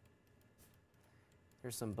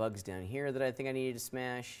 There's some bugs down here that I think I needed to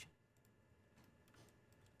smash.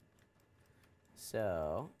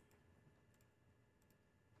 So,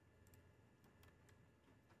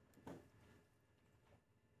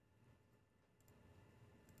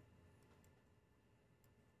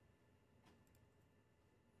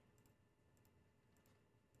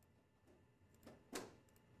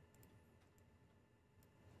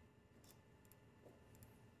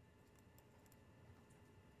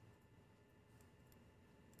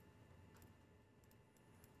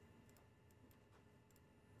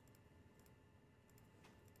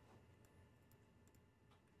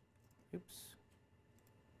 oops.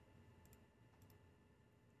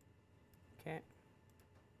 Okay.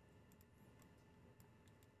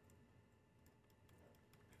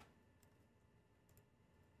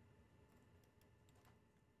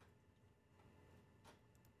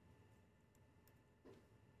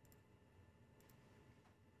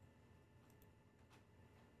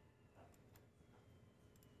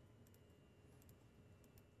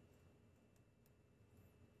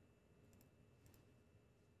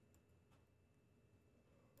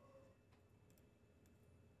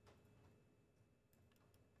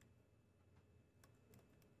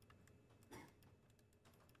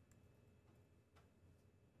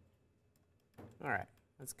 All right,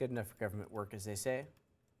 that's good enough for government work, as they say.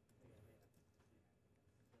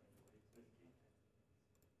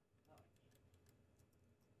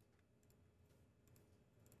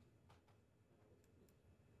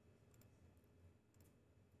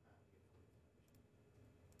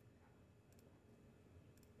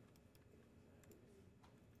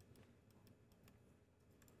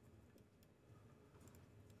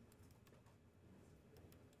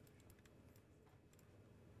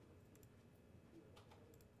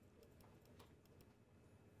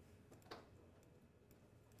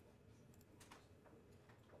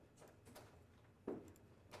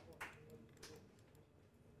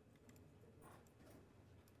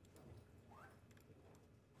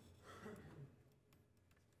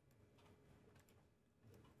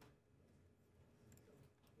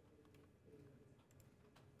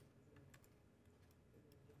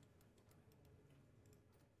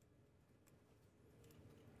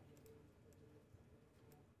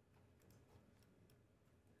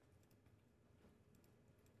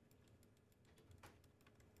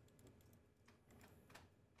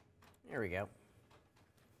 There we go.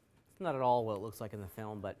 It's not at all what it looks like in the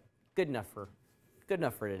film, but good enough for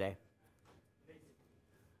today.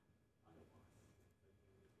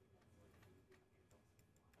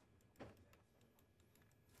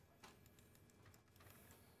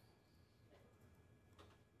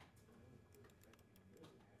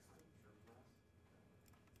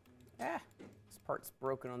 part's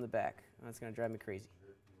broken on the back. That's going to drive me crazy.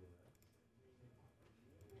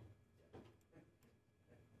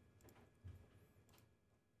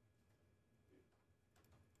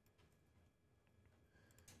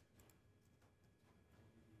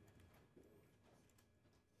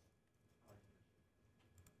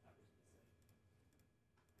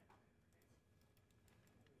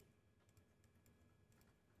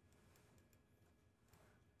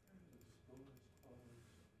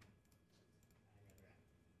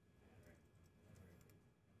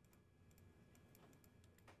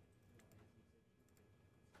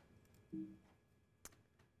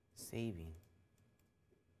 Saving.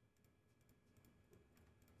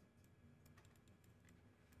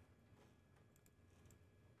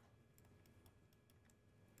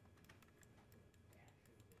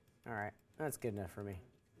 All right, that's good enough for me.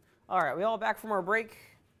 All right, we all back from our break?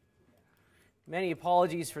 Many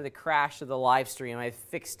apologies for the crash of the live stream. I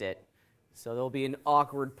fixed it. So there'll be an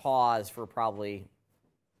awkward pause for probably,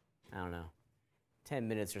 I don't know, 10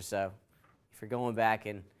 minutes or so. If you're going back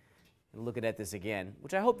and looking at this again,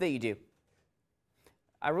 which I hope that you do.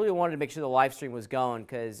 I really wanted to make sure the live stream was going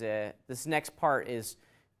because this next part is,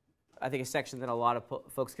 I think, a section that a lot of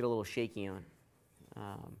folks get a little shaky on.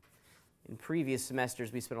 In previous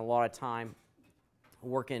semesters, we spent a lot of time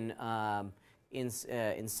working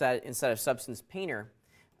inside of Substance Painter,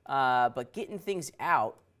 but getting things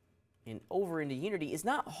out and over into Unity is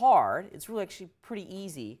not hard. It's really actually pretty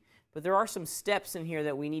easy, but there are some steps in here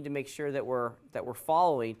that we need to make sure that we're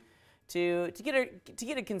following to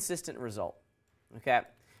get a consistent result. Okay.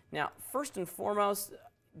 Now, first and foremost,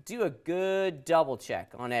 do a good double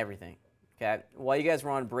check on everything. Okay. While you guys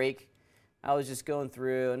were on break, I was just going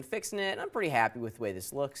through and fixing it. And I'm pretty happy with the way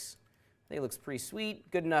this looks. I think it looks pretty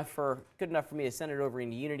sweet. Good enough for me to send it over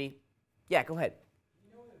into Unity. Yeah, go ahead.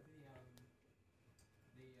 You know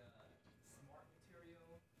that the smart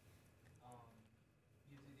material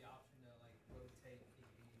gives you the option to like rotate the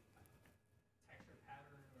texture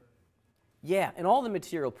pattern or. Yeah, and all the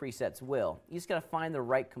material presets will. You just got to find the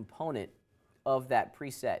right component of that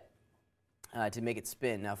preset to make it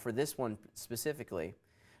spin. Now, for this one specifically,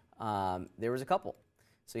 there was a couple.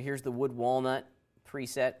 So here's the wood walnut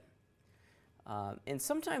preset. And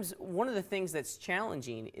sometimes one of the things that's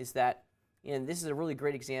challenging is that, and this is a really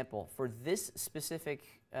great example, for this specific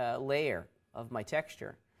layer of my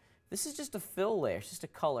texture, this is just a fill layer, it's just a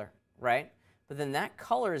color, right? But then that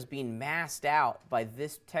color is being masked out by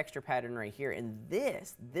this texture pattern right here. And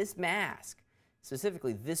this mask,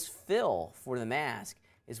 specifically this fill for the mask,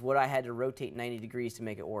 is what I had to rotate 90 degrees to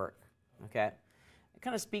make it work, okay? It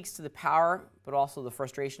kind of speaks to the power, but also the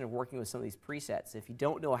frustration of working with some of these presets. If you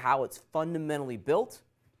don't know how it's fundamentally built,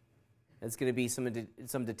 it's going to be some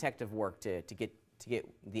detective work to get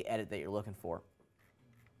the edit that you're looking for.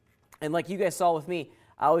 And like you guys saw with me,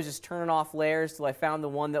 I was just turning off layers till I found the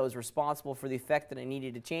one that was responsible for the effect that I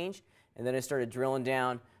needed to change, and then I started drilling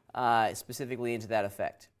down specifically into that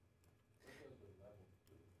effect.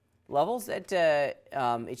 Levels, it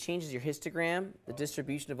changes your histogram, the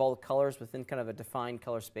distribution of all the colors within kind of a defined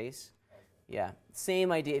color space. Yeah,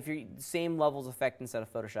 same idea. If you're same levels effect inside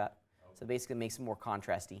of Photoshop, so basically it makes it more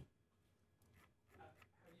contrasty.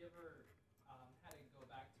 Have you ever had to go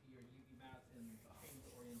back to your UV maps and change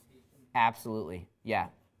the orientation? Absolutely, yeah,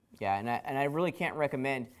 and I really can't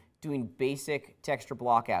recommend doing basic texture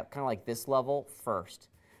blockout, kind of like this level first.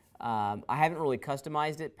 I haven't really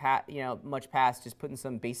customized it, much past just putting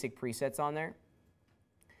some basic presets on there.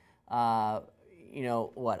 I've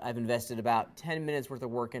invested about 10 minutes worth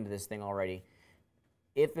of work into this thing already.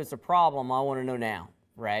 If it's a problem, I want to know now,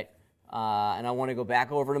 right? And I want to go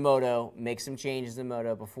back over to Modo, make some changes in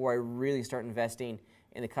Modo before I really start investing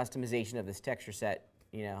in the customization of this texture set,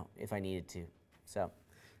 if I needed to. So,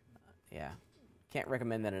 yeah, can't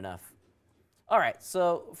recommend that enough. All right,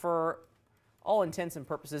 so for all intents and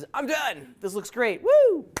purposes, I'm done. This looks great.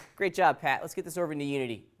 Woo! Great job, Pat. Let's get this over into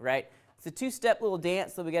Unity, right? It's a two-step little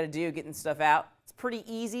dance that we got to do, getting stuff out. It's pretty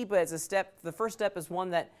easy, but it's a step. The first step is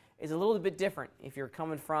one that is a little bit different if you're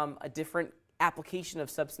coming from a different application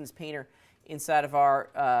of Substance Painter inside of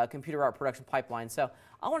our computer art production pipeline. So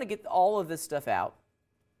I want to get all of this stuff out.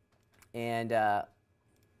 And let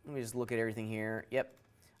me just look at everything here. Yep.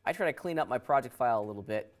 I try to clean up my project file a little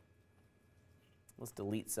bit. Let's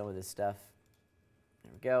delete some of this stuff.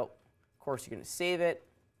 There we go. Of course, you're going to save it.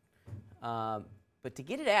 But to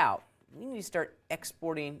get it out, we need to start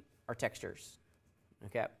exporting our textures.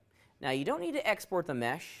 Okay. Now, you don't need to export the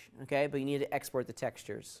mesh, okay, but you need to export the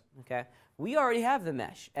textures. Okay. We already have the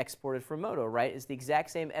mesh exported from Modo, right? It's the exact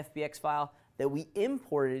same FBX file that we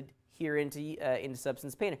imported here into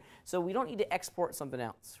Substance Painter. So we don't need to export something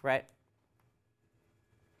else, right?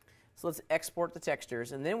 So let's export the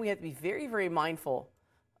textures, and then we have to be very, very mindful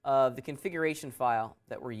of the configuration file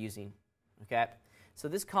that we're using. Okay? So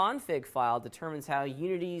this config file determines how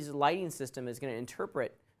Unity's lighting system is going to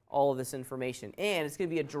interpret all of this information, and it's going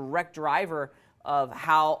to be a direct driver of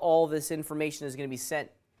how all this information is going to be sent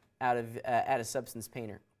out of Substance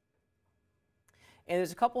Painter. And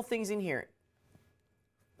there's a couple things in here.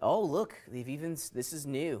 Oh, look, this is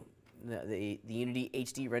new. The Unity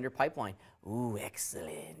HD render pipeline. Ooh,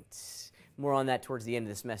 excellent. More on that towards the end of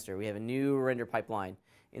the semester. We have a new render pipeline.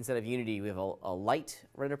 Instead of Unity, we have a light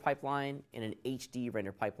render pipeline and an HD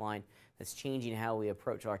render pipeline that's changing how we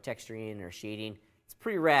approach our texturing and our shading. It's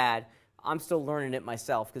pretty rad. I'm still learning it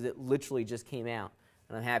myself because it literally just came out.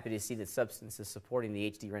 And I'm happy to see that Substance is supporting the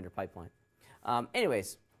HD render pipeline.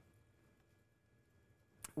 Anyways,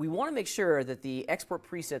 we want to make sure that the export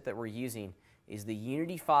preset that we're using is the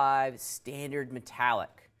Unity 5 Standard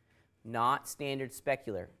Metallic, not Standard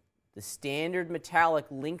Specular. The Standard Metallic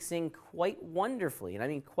links in quite wonderfully, and I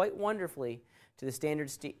mean quite wonderfully, to the standard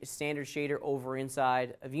shader over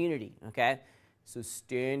inside of Unity. Okay, so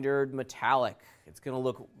Standard Metallic. It's going to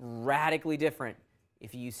look radically different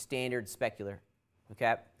if you use Standard Specular.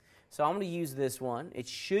 Okay, so I'm going to use this one. It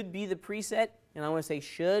should be the preset, and I want to say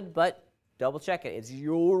should, but double check it. It's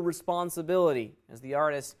your responsibility as the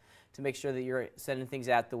artist to make sure that you're sending things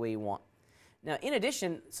out the way you want. Now, in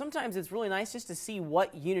addition, sometimes it's really nice just to see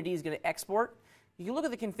what Unity is going to export. You can look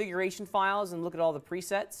at the configuration files and look at all the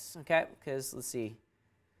presets, okay? Because, let's see.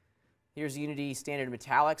 Here's Unity Standard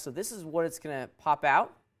Metallic. So this is what it's going to pop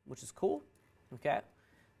out, which is cool, okay?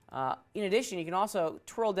 In addition, you can also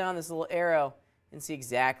twirl down this little arrow and see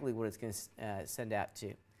exactly what it's going to send out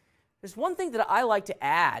to. There's one thing that I like to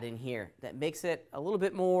add in here that makes it a little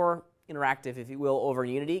bit more interactive, if you will, over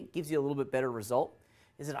Unity, gives you a little bit better result,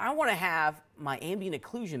 is that I want to have my ambient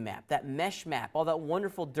occlusion map, that mesh map, all that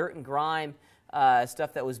wonderful dirt and grime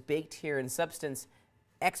stuff that was baked here in Substance,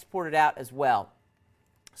 exported out as well.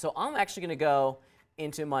 So I'm actually going to go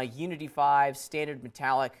into my Unity 5 Standard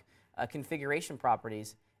Metallic configuration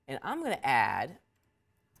properties, and I'm going to add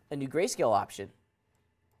a new grayscale option.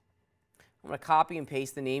 I'm going to copy and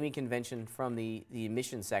paste the naming convention from the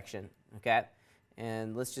emission section, okay?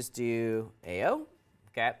 And let's just do AO,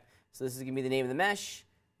 okay? So this is going to be the name of the mesh,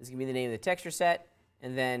 this is going to be the name of the texture set,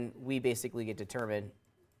 and then we basically get to determine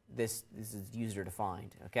this is user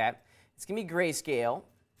defined, okay? It's going to be grayscale,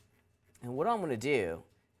 and what I'm going to do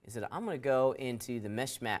is that I'm going to go into the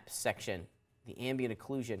mesh map section, the ambient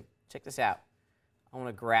occlusion. Check this out. I want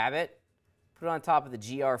to grab it, put it on top of the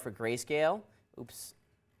GR for grayscale. Oops,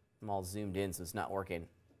 I'm all zoomed in, so it's not working.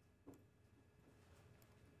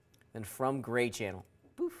 Then from gray channel,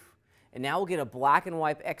 poof. And now we'll get a black and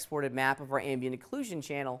white exported map of our ambient occlusion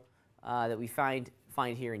channel that we find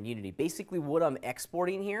here in Unity. Basically what I'm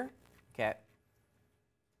exporting here, okay,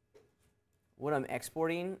 what I'm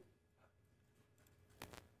exporting,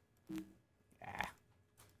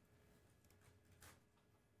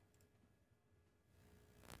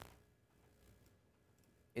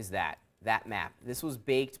 is that map. This was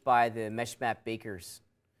baked by the mesh map bakers.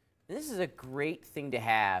 And this is a great thing to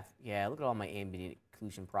have. Yeah, look at all my ambient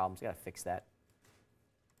occlusion problems. Got to fix that.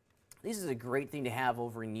 This is a great thing to have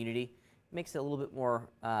over in Unity. It makes it a little bit more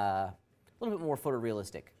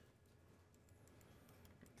photorealistic.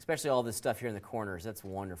 Especially all this stuff here in the corners. That's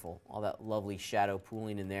wonderful. All that lovely shadow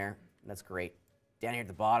pooling in there. That's great. Down here at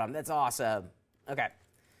the bottom. That's awesome. Okay,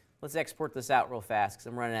 let's export this out real fast because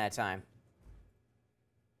I'm running out of time.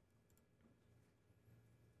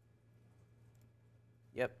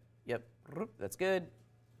 Yep, that's good.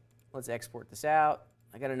 Let's export this out.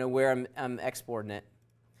 I got to know where I'm exporting it.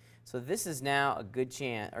 So this is now a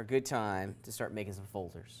good time to start making some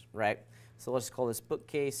folders, right? So let's call this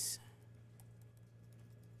bookcase.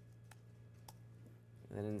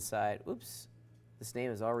 And then inside, oops, this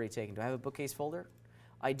name is already taken. Do I have a bookcase folder?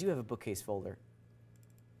 I do have a bookcase folder.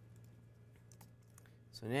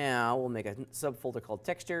 So now we'll make a subfolder called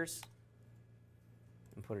textures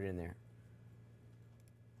and put it in there.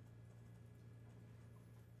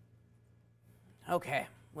 Okay,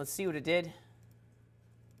 let's see what it did.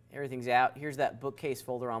 Everything's out. Here's that bookcase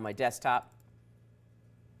folder on my desktop.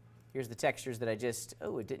 Here's the textures that I just,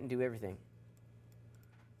 oh, it didn't do everything.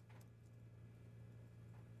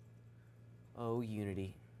 Oh,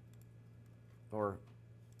 Unity. Or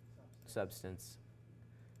Substance.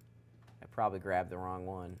 I probably grabbed the wrong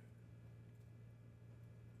one.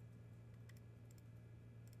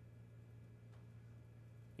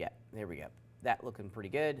 Yeah, there we go. That looking pretty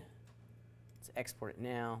good. Let's export it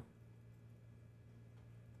now.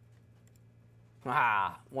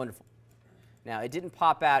 Ah, wonderful. Now, it didn't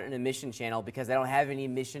pop out an emission channel because I don't have any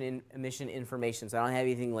emission information, so I don't have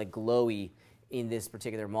anything like glowy in this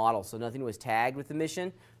particular model. So nothing was tagged with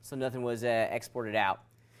emission, so nothing was exported out.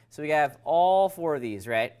 So we have all 4 of these,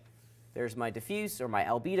 right? There's my diffuse or my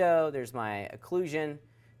albedo, there's my occlusion,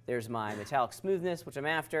 there's my metallic smoothness, which I'm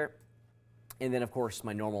after, and then, of course,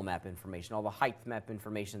 my normal map information, all the height map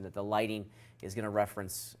information that the lighting is going to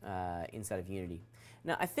reference inside of Unity.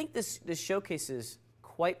 Now, I think this showcases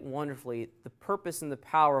quite wonderfully the purpose and the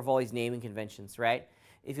power of all these naming conventions, right?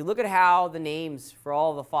 If you look at how the names for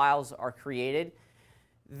all the files are created,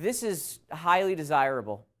 this is highly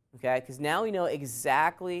desirable, okay? Because now we know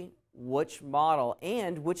exactly which model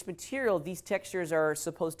and which material these textures are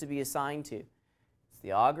supposed to be assigned to. It's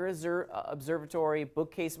the Auger Observatory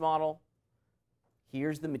bookcase model.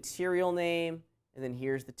 Here's the material name, and then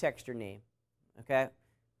here's the texture name, okay?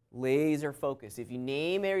 Laser focus. If you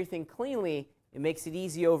name everything cleanly, it makes it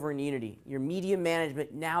easy over in Unity. Your media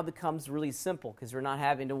management now becomes really simple because we're not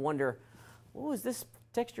having to wonder, what is this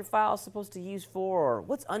texture file supposed to use for, or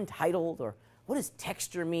what's untitled, or what does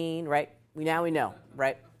texture mean, right? Now we know,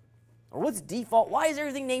 right? Or what's default? Why is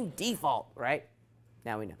everything named default, right?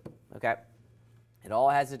 Now we know, okay? It all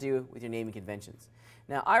has to do with your naming conventions.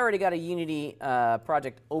 Now, I already got a Unity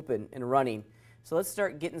project open and running, so let's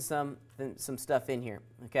start getting some stuff in here,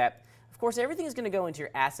 okay? Of course, everything is going to go into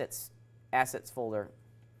your assets folder.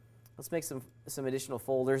 Let's make some additional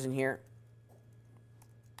folders in here.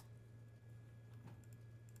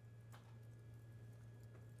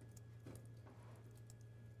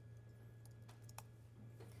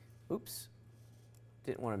 Oops,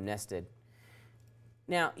 didn't want them nested.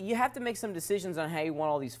 Now, you have to make some decisions on how you want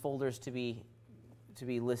all these folders to be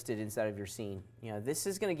listed inside of your scene. You know, this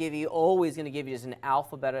is going to give you, always going to give you just an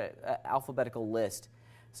alphabetical list.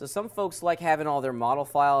 So some folks like having all their model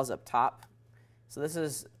files up top. So this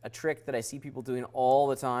is a trick that I see people doing all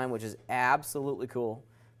the time, which is absolutely cool.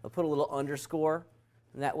 They'll put a little underscore,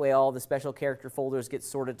 and that way all the special character folders get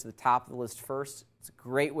sorted to the top of the list first. It's a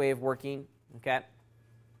great way of working, okay?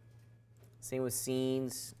 Same with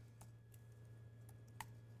scenes.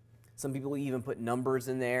 Some people even put numbers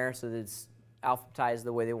in there so that it's alphabetized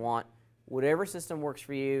the way they want. Whatever system works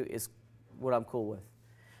for you is what I'm cool with.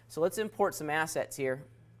 So let's import some assets here.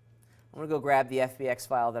 I'm going to go grab the FBX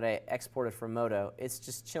file that I exported from Moto. It's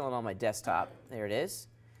just chilling on my desktop. There it is.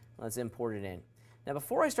 Let's import it in. Now,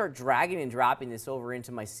 before I start dragging and dropping this over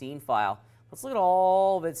into my scene file, let's look at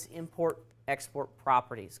all of its import-export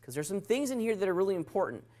properties, because there's some things in here that are really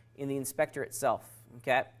important in the inspector itself,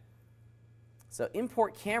 okay? So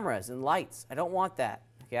import cameras and lights. I don't want that.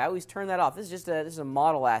 Okay, I always turn that off. This is a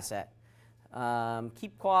model asset.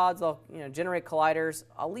 Keep quads. I'll generate colliders.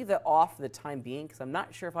 I'll leave that off for the time being because I'm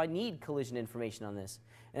not sure if I need collision information on this,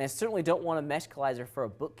 and I certainly don't want a mesh collider for a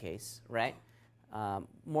bookcase, right?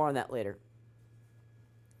 More on that later.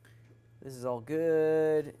 This is all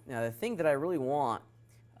good. Now the thing that I really want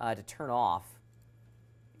to turn off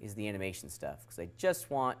is the animation stuff because I just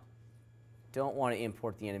don't want to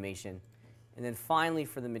import the animation. And then finally,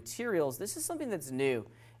 for the materials, this is something that's new,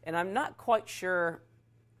 and I'm not quite sure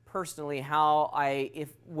personally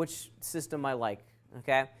which system I like.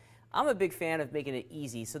 Okay, I'm a big fan of making it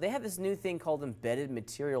easy, so they have this new thing called embedded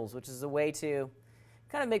materials, which is a way to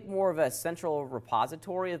kind of make more of a central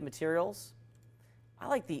repository of materials. I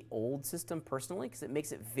like the old system personally because it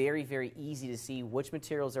makes it very, very easy to see which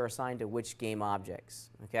materials are assigned to which game objects.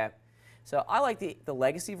 Okay, so I like the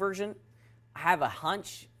legacy version. I have a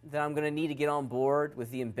hunch that I'm going to need to get on board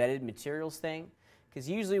with the embedded materials thing, because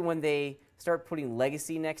usually when they start putting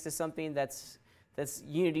legacy next to something, that's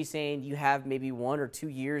Unity saying you have maybe 1 or 2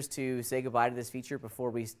 years to say goodbye to this feature before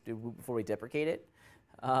we deprecate it.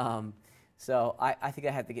 So I think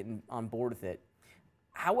I have to get on board with it.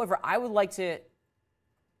 However, I would like to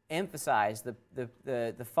emphasize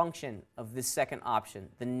the function of this second option,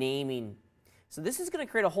 the naming. So this is going to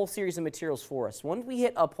create a whole series of materials for us. When we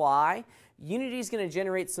hit apply, Unity is going to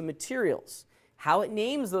generate some materials. How it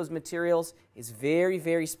names those materials is very,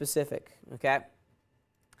 very specific, okay?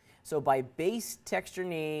 So by base texture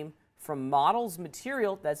name from model's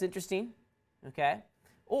material, that's interesting, okay?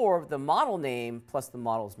 Or the model name plus the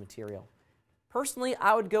model's material. Personally,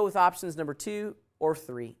 I would go with options number 2 or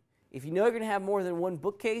 3. If you know you're going to have more than one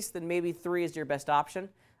bookcase, then maybe 3 is your best option.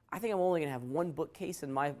 I think I'm only going to have one bookcase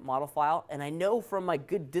in my model file, and I know from my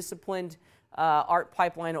good disciplined art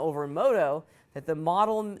pipeline over in Moto that the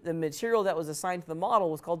material that was assigned to the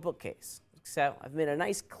model was called bookcase. So I've made a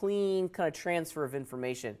nice clean kind of transfer of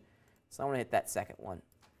information. So I'm going to hit that second one.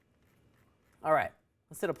 All right,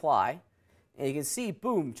 let's hit apply. And you can see,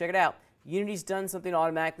 boom, check it out. Unity's done something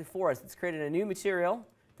automatically for us. It's created a new material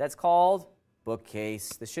that's called bookcase.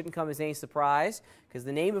 This shouldn't come as any surprise because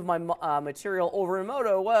the name of my material over in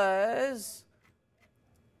Moto was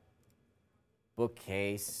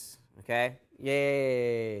bookcase. Okay?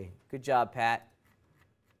 Yay. Good job, Pat.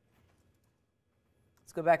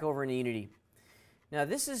 Let's go back over into Unity. Now,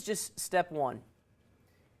 this is just step 1.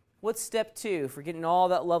 What's step 2 for getting all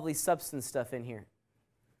that lovely substance stuff in here?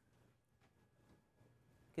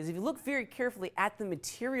 Because if you look very carefully at the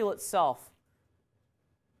material itself,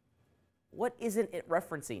 what isn't it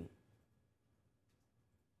referencing?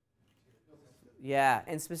 Yeah,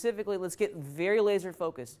 and specifically, let's get very laser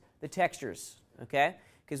focused, the textures, okay?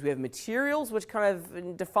 Because we have materials, which kind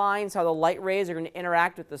of defines how the light rays are going to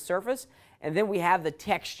interact with the surface, and then we have the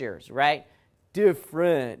textures, right?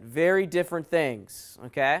 Different, very different things,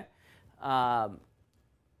 okay?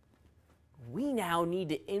 We now need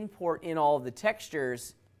to import in all of the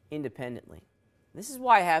textures independently. This is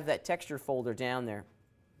why I have that texture folder down there.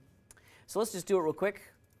 So let's just do it real quick.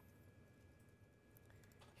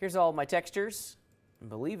 Here's all of my textures. And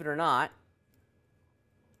believe it or not,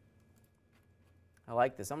 I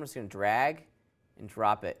like this. I'm just going to drag and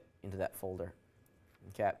drop it into that folder.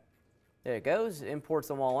 Okay. There it goes. It imports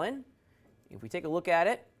them all in. If we take a look at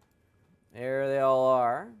it, there they all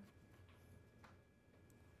are.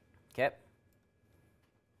 Okay.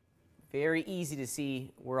 Very easy to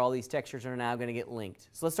see where all these textures are now going to get linked.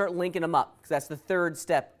 So let's start linking them up, because that's the third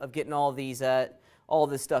step of getting all these, all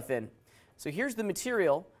this stuff in. So here's the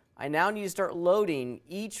material. I now need to start loading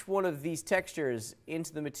each one of these textures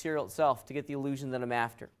into the material itself to get the illusion that I'm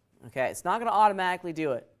after. Okay, it's not going to automatically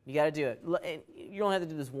do it. You got to do it. You don't have to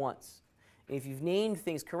do this once. And if you've named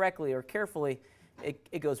things correctly or carefully,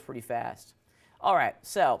 it goes pretty fast. All right,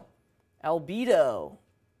 so albedo.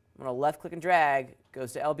 I'm going to left click and drag,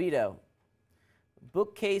 goes to albedo.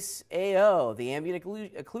 Bookcase AO, the ambient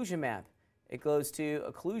occlusion map. It goes to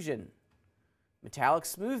occlusion. Metallic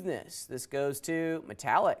smoothness, this goes to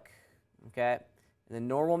metallic, okay? And the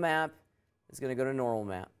normal map is going to go to normal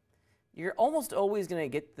map. You're almost always going to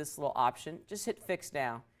get this little option. Just hit fix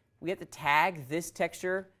now. We have to tag this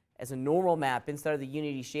texture as a normal map inside of the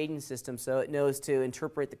Unity shading system so it knows to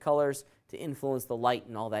interpret the colors to influence the light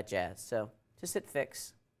and all that jazz. So just hit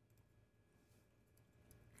fix.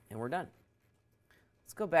 And we're done.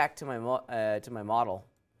 Let's go back to my model.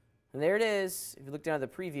 And there it is. If you look down at the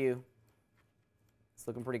preview, it's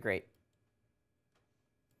looking pretty great.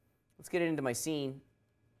 Let's get it into my scene.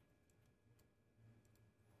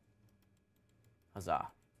 Huzzah.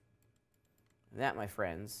 And that, my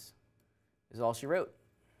friends, is all she wrote.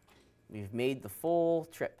 We've made the full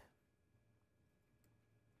trip.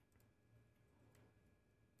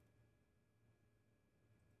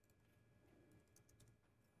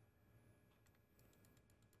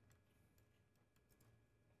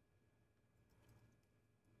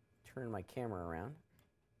 Turn my camera around.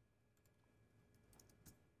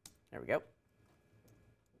 There we go.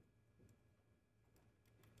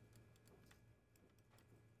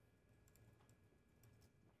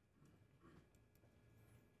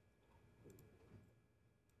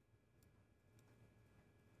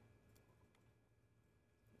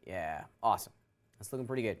 Yeah, awesome. That's looking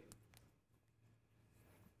pretty good.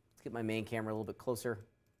 Let's get my main camera a little bit closer.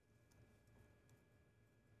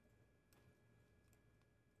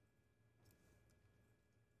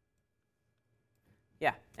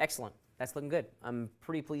 Yeah, excellent. That's looking good. I'm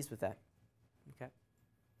pretty pleased with that. Okay.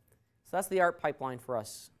 So that's the art pipeline for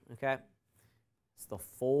us. Okay. It's the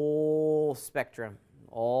full spectrum,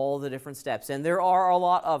 all the different steps, and there are a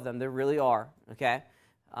lot of them. There really are. Okay.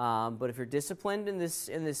 But if you're disciplined in this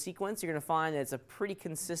sequence, you're going to find that it's a pretty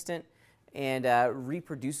consistent and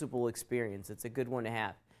reproducible experience. It's a good one to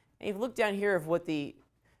have. And if you look down here of what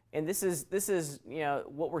this is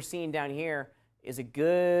what we're seeing down here is a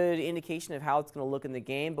good indication of how it's going to look in the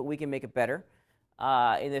game, but we can make it better.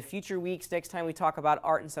 In the future weeks, next time we talk about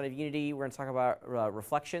art inside of Unity, we're going to talk about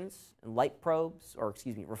reflections and light probes, or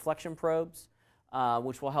excuse me, reflection probes,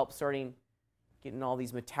 which will help getting all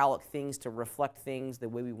these metallic things to reflect things the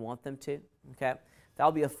way we want them to. Okay,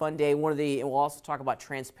 that'll be a fun day. And we'll also talk about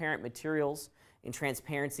transparent materials and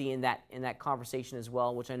transparency in that conversation as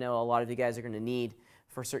well, which I know a lot of you guys are going to need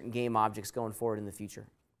for certain game objects going forward in the future.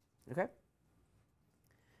 Okay.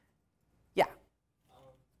 Yeah.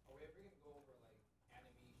 Are we ever going to go over like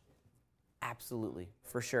animation? Absolutely,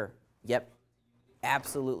 for sure. Yep.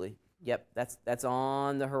 Absolutely. Yep. That's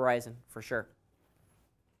on the horizon for sure.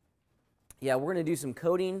 Yeah, we're going to do some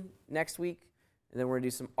coding next week, and then we're going to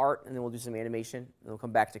do some art, and then we'll do some animation, and we'll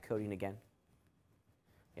come back to coding again.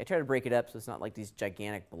 Yeah, try to break it up so it's not like these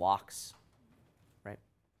gigantic blocks, right?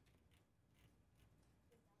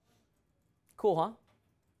 Cool, huh?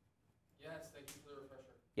 Yes,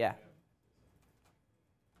 Yeah.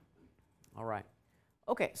 All right.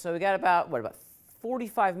 Okay, so we got about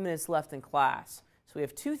 45 minutes left in class. So we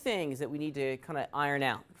have two things that we need to kind of iron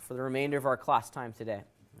out for the remainder of our class time today.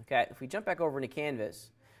 Okay, if we jump back over into Canvas.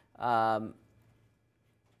 All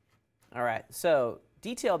right, so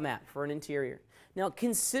detailed map for an interior. Now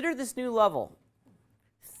consider this new level.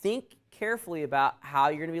 Think carefully about how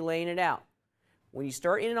you're going to be laying it out. When you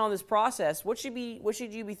start in and on this process, what should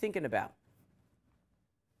you be thinking about?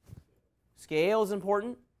 Scale is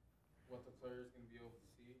important. What the player is going to be able to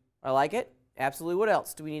see. I like it. Absolutely. What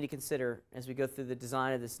else do we need to consider as we go through the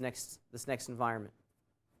design of this next environment?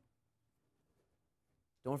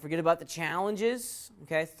 Don't forget about the challenges.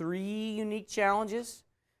 Okay, 3 unique challenges.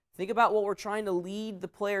 Think about what we're trying to lead the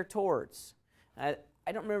player towards. I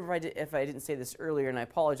don't remember if I didn't say this earlier, and I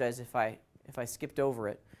apologize if I skipped over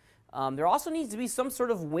it. There also needs to be some sort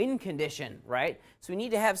of win condition, right? So we need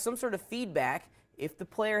to have some sort of feedback if the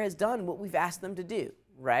player has done what we've asked them to do,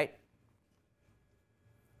 right?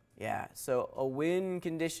 Yeah, so a win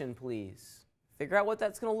condition, please. Figure out what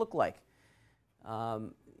that's going to look like.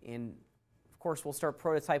 And of course, we'll start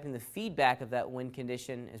prototyping the feedback of that win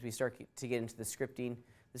condition as we start to get into the scripting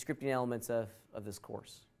elements of this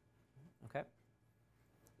course. Okay?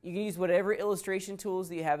 You can use whatever illustration tools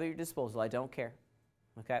that you have at your disposal. I don't care.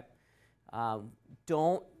 Okay?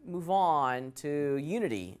 Don't move on to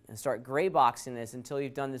Unity and start gray boxing this until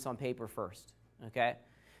you've done this on paper first. Okay?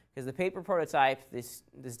 Because the paper prototype, this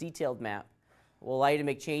detailed map, will allow you to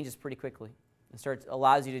make changes pretty quickly. It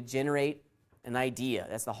allows you to generate an idea.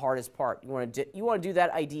 That's the hardest part. You want to do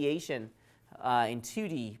that ideation in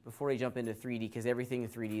 2D before you jump into 3D, because everything in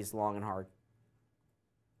 3D is long and hard.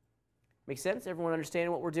 Make sense? Everyone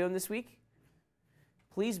understanding what we're doing this week?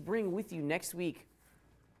 Please bring with you next week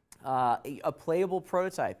a playable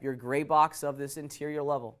prototype, your gray box of this interior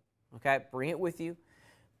level. Okay, bring it with you.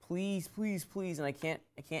 Please, please, please, and I can't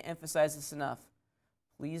emphasize this enough.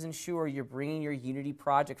 Please ensure you're bringing your Unity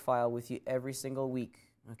project file with you every single week.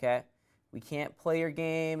 Okay, we can't play your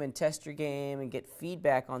game and test your game and get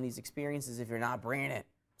feedback on these experiences if you're not bringing it.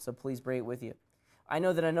 So please bring it with you. I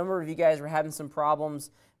know that a number of you guys were having some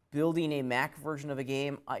problems building a Mac version of a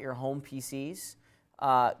game at your home PCs.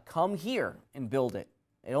 Come here and build it.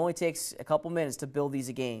 It only takes a couple minutes to build these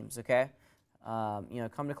games, okay?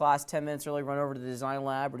 Come to class 10 minutes early, run over to the design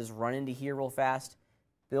lab, or just run into here real fast,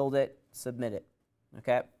 build it, submit it,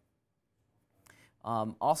 okay?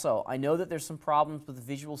 Also, I know that there's some problems with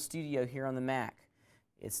Visual Studio here on the Mac.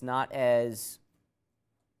 It's not as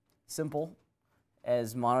simple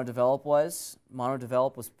as MonoDevelop was.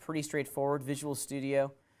 MonoDevelop was pretty straightforward. Visual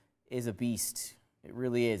Studio is a beast. It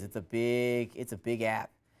really is. It's a big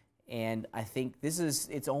app. And I think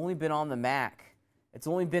it's only been on the Mac. It's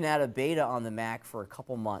only been out of beta on the Mac for a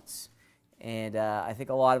couple months. And I think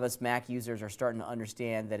a lot of us Mac users are starting to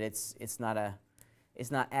understand that it's not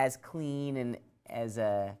as clean and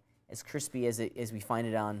as crispy as we find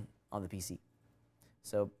it on the PC.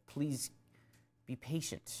 So please be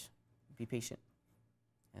patient. Be patient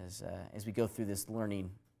as we go through this learning.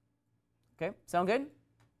 Okay, sound good?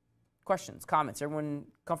 Questions, comments? Everyone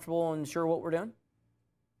comfortable and sure what we're doing?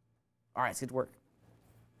 All right, let's get to work.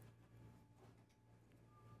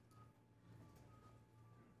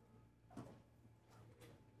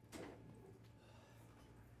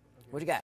 What do you got?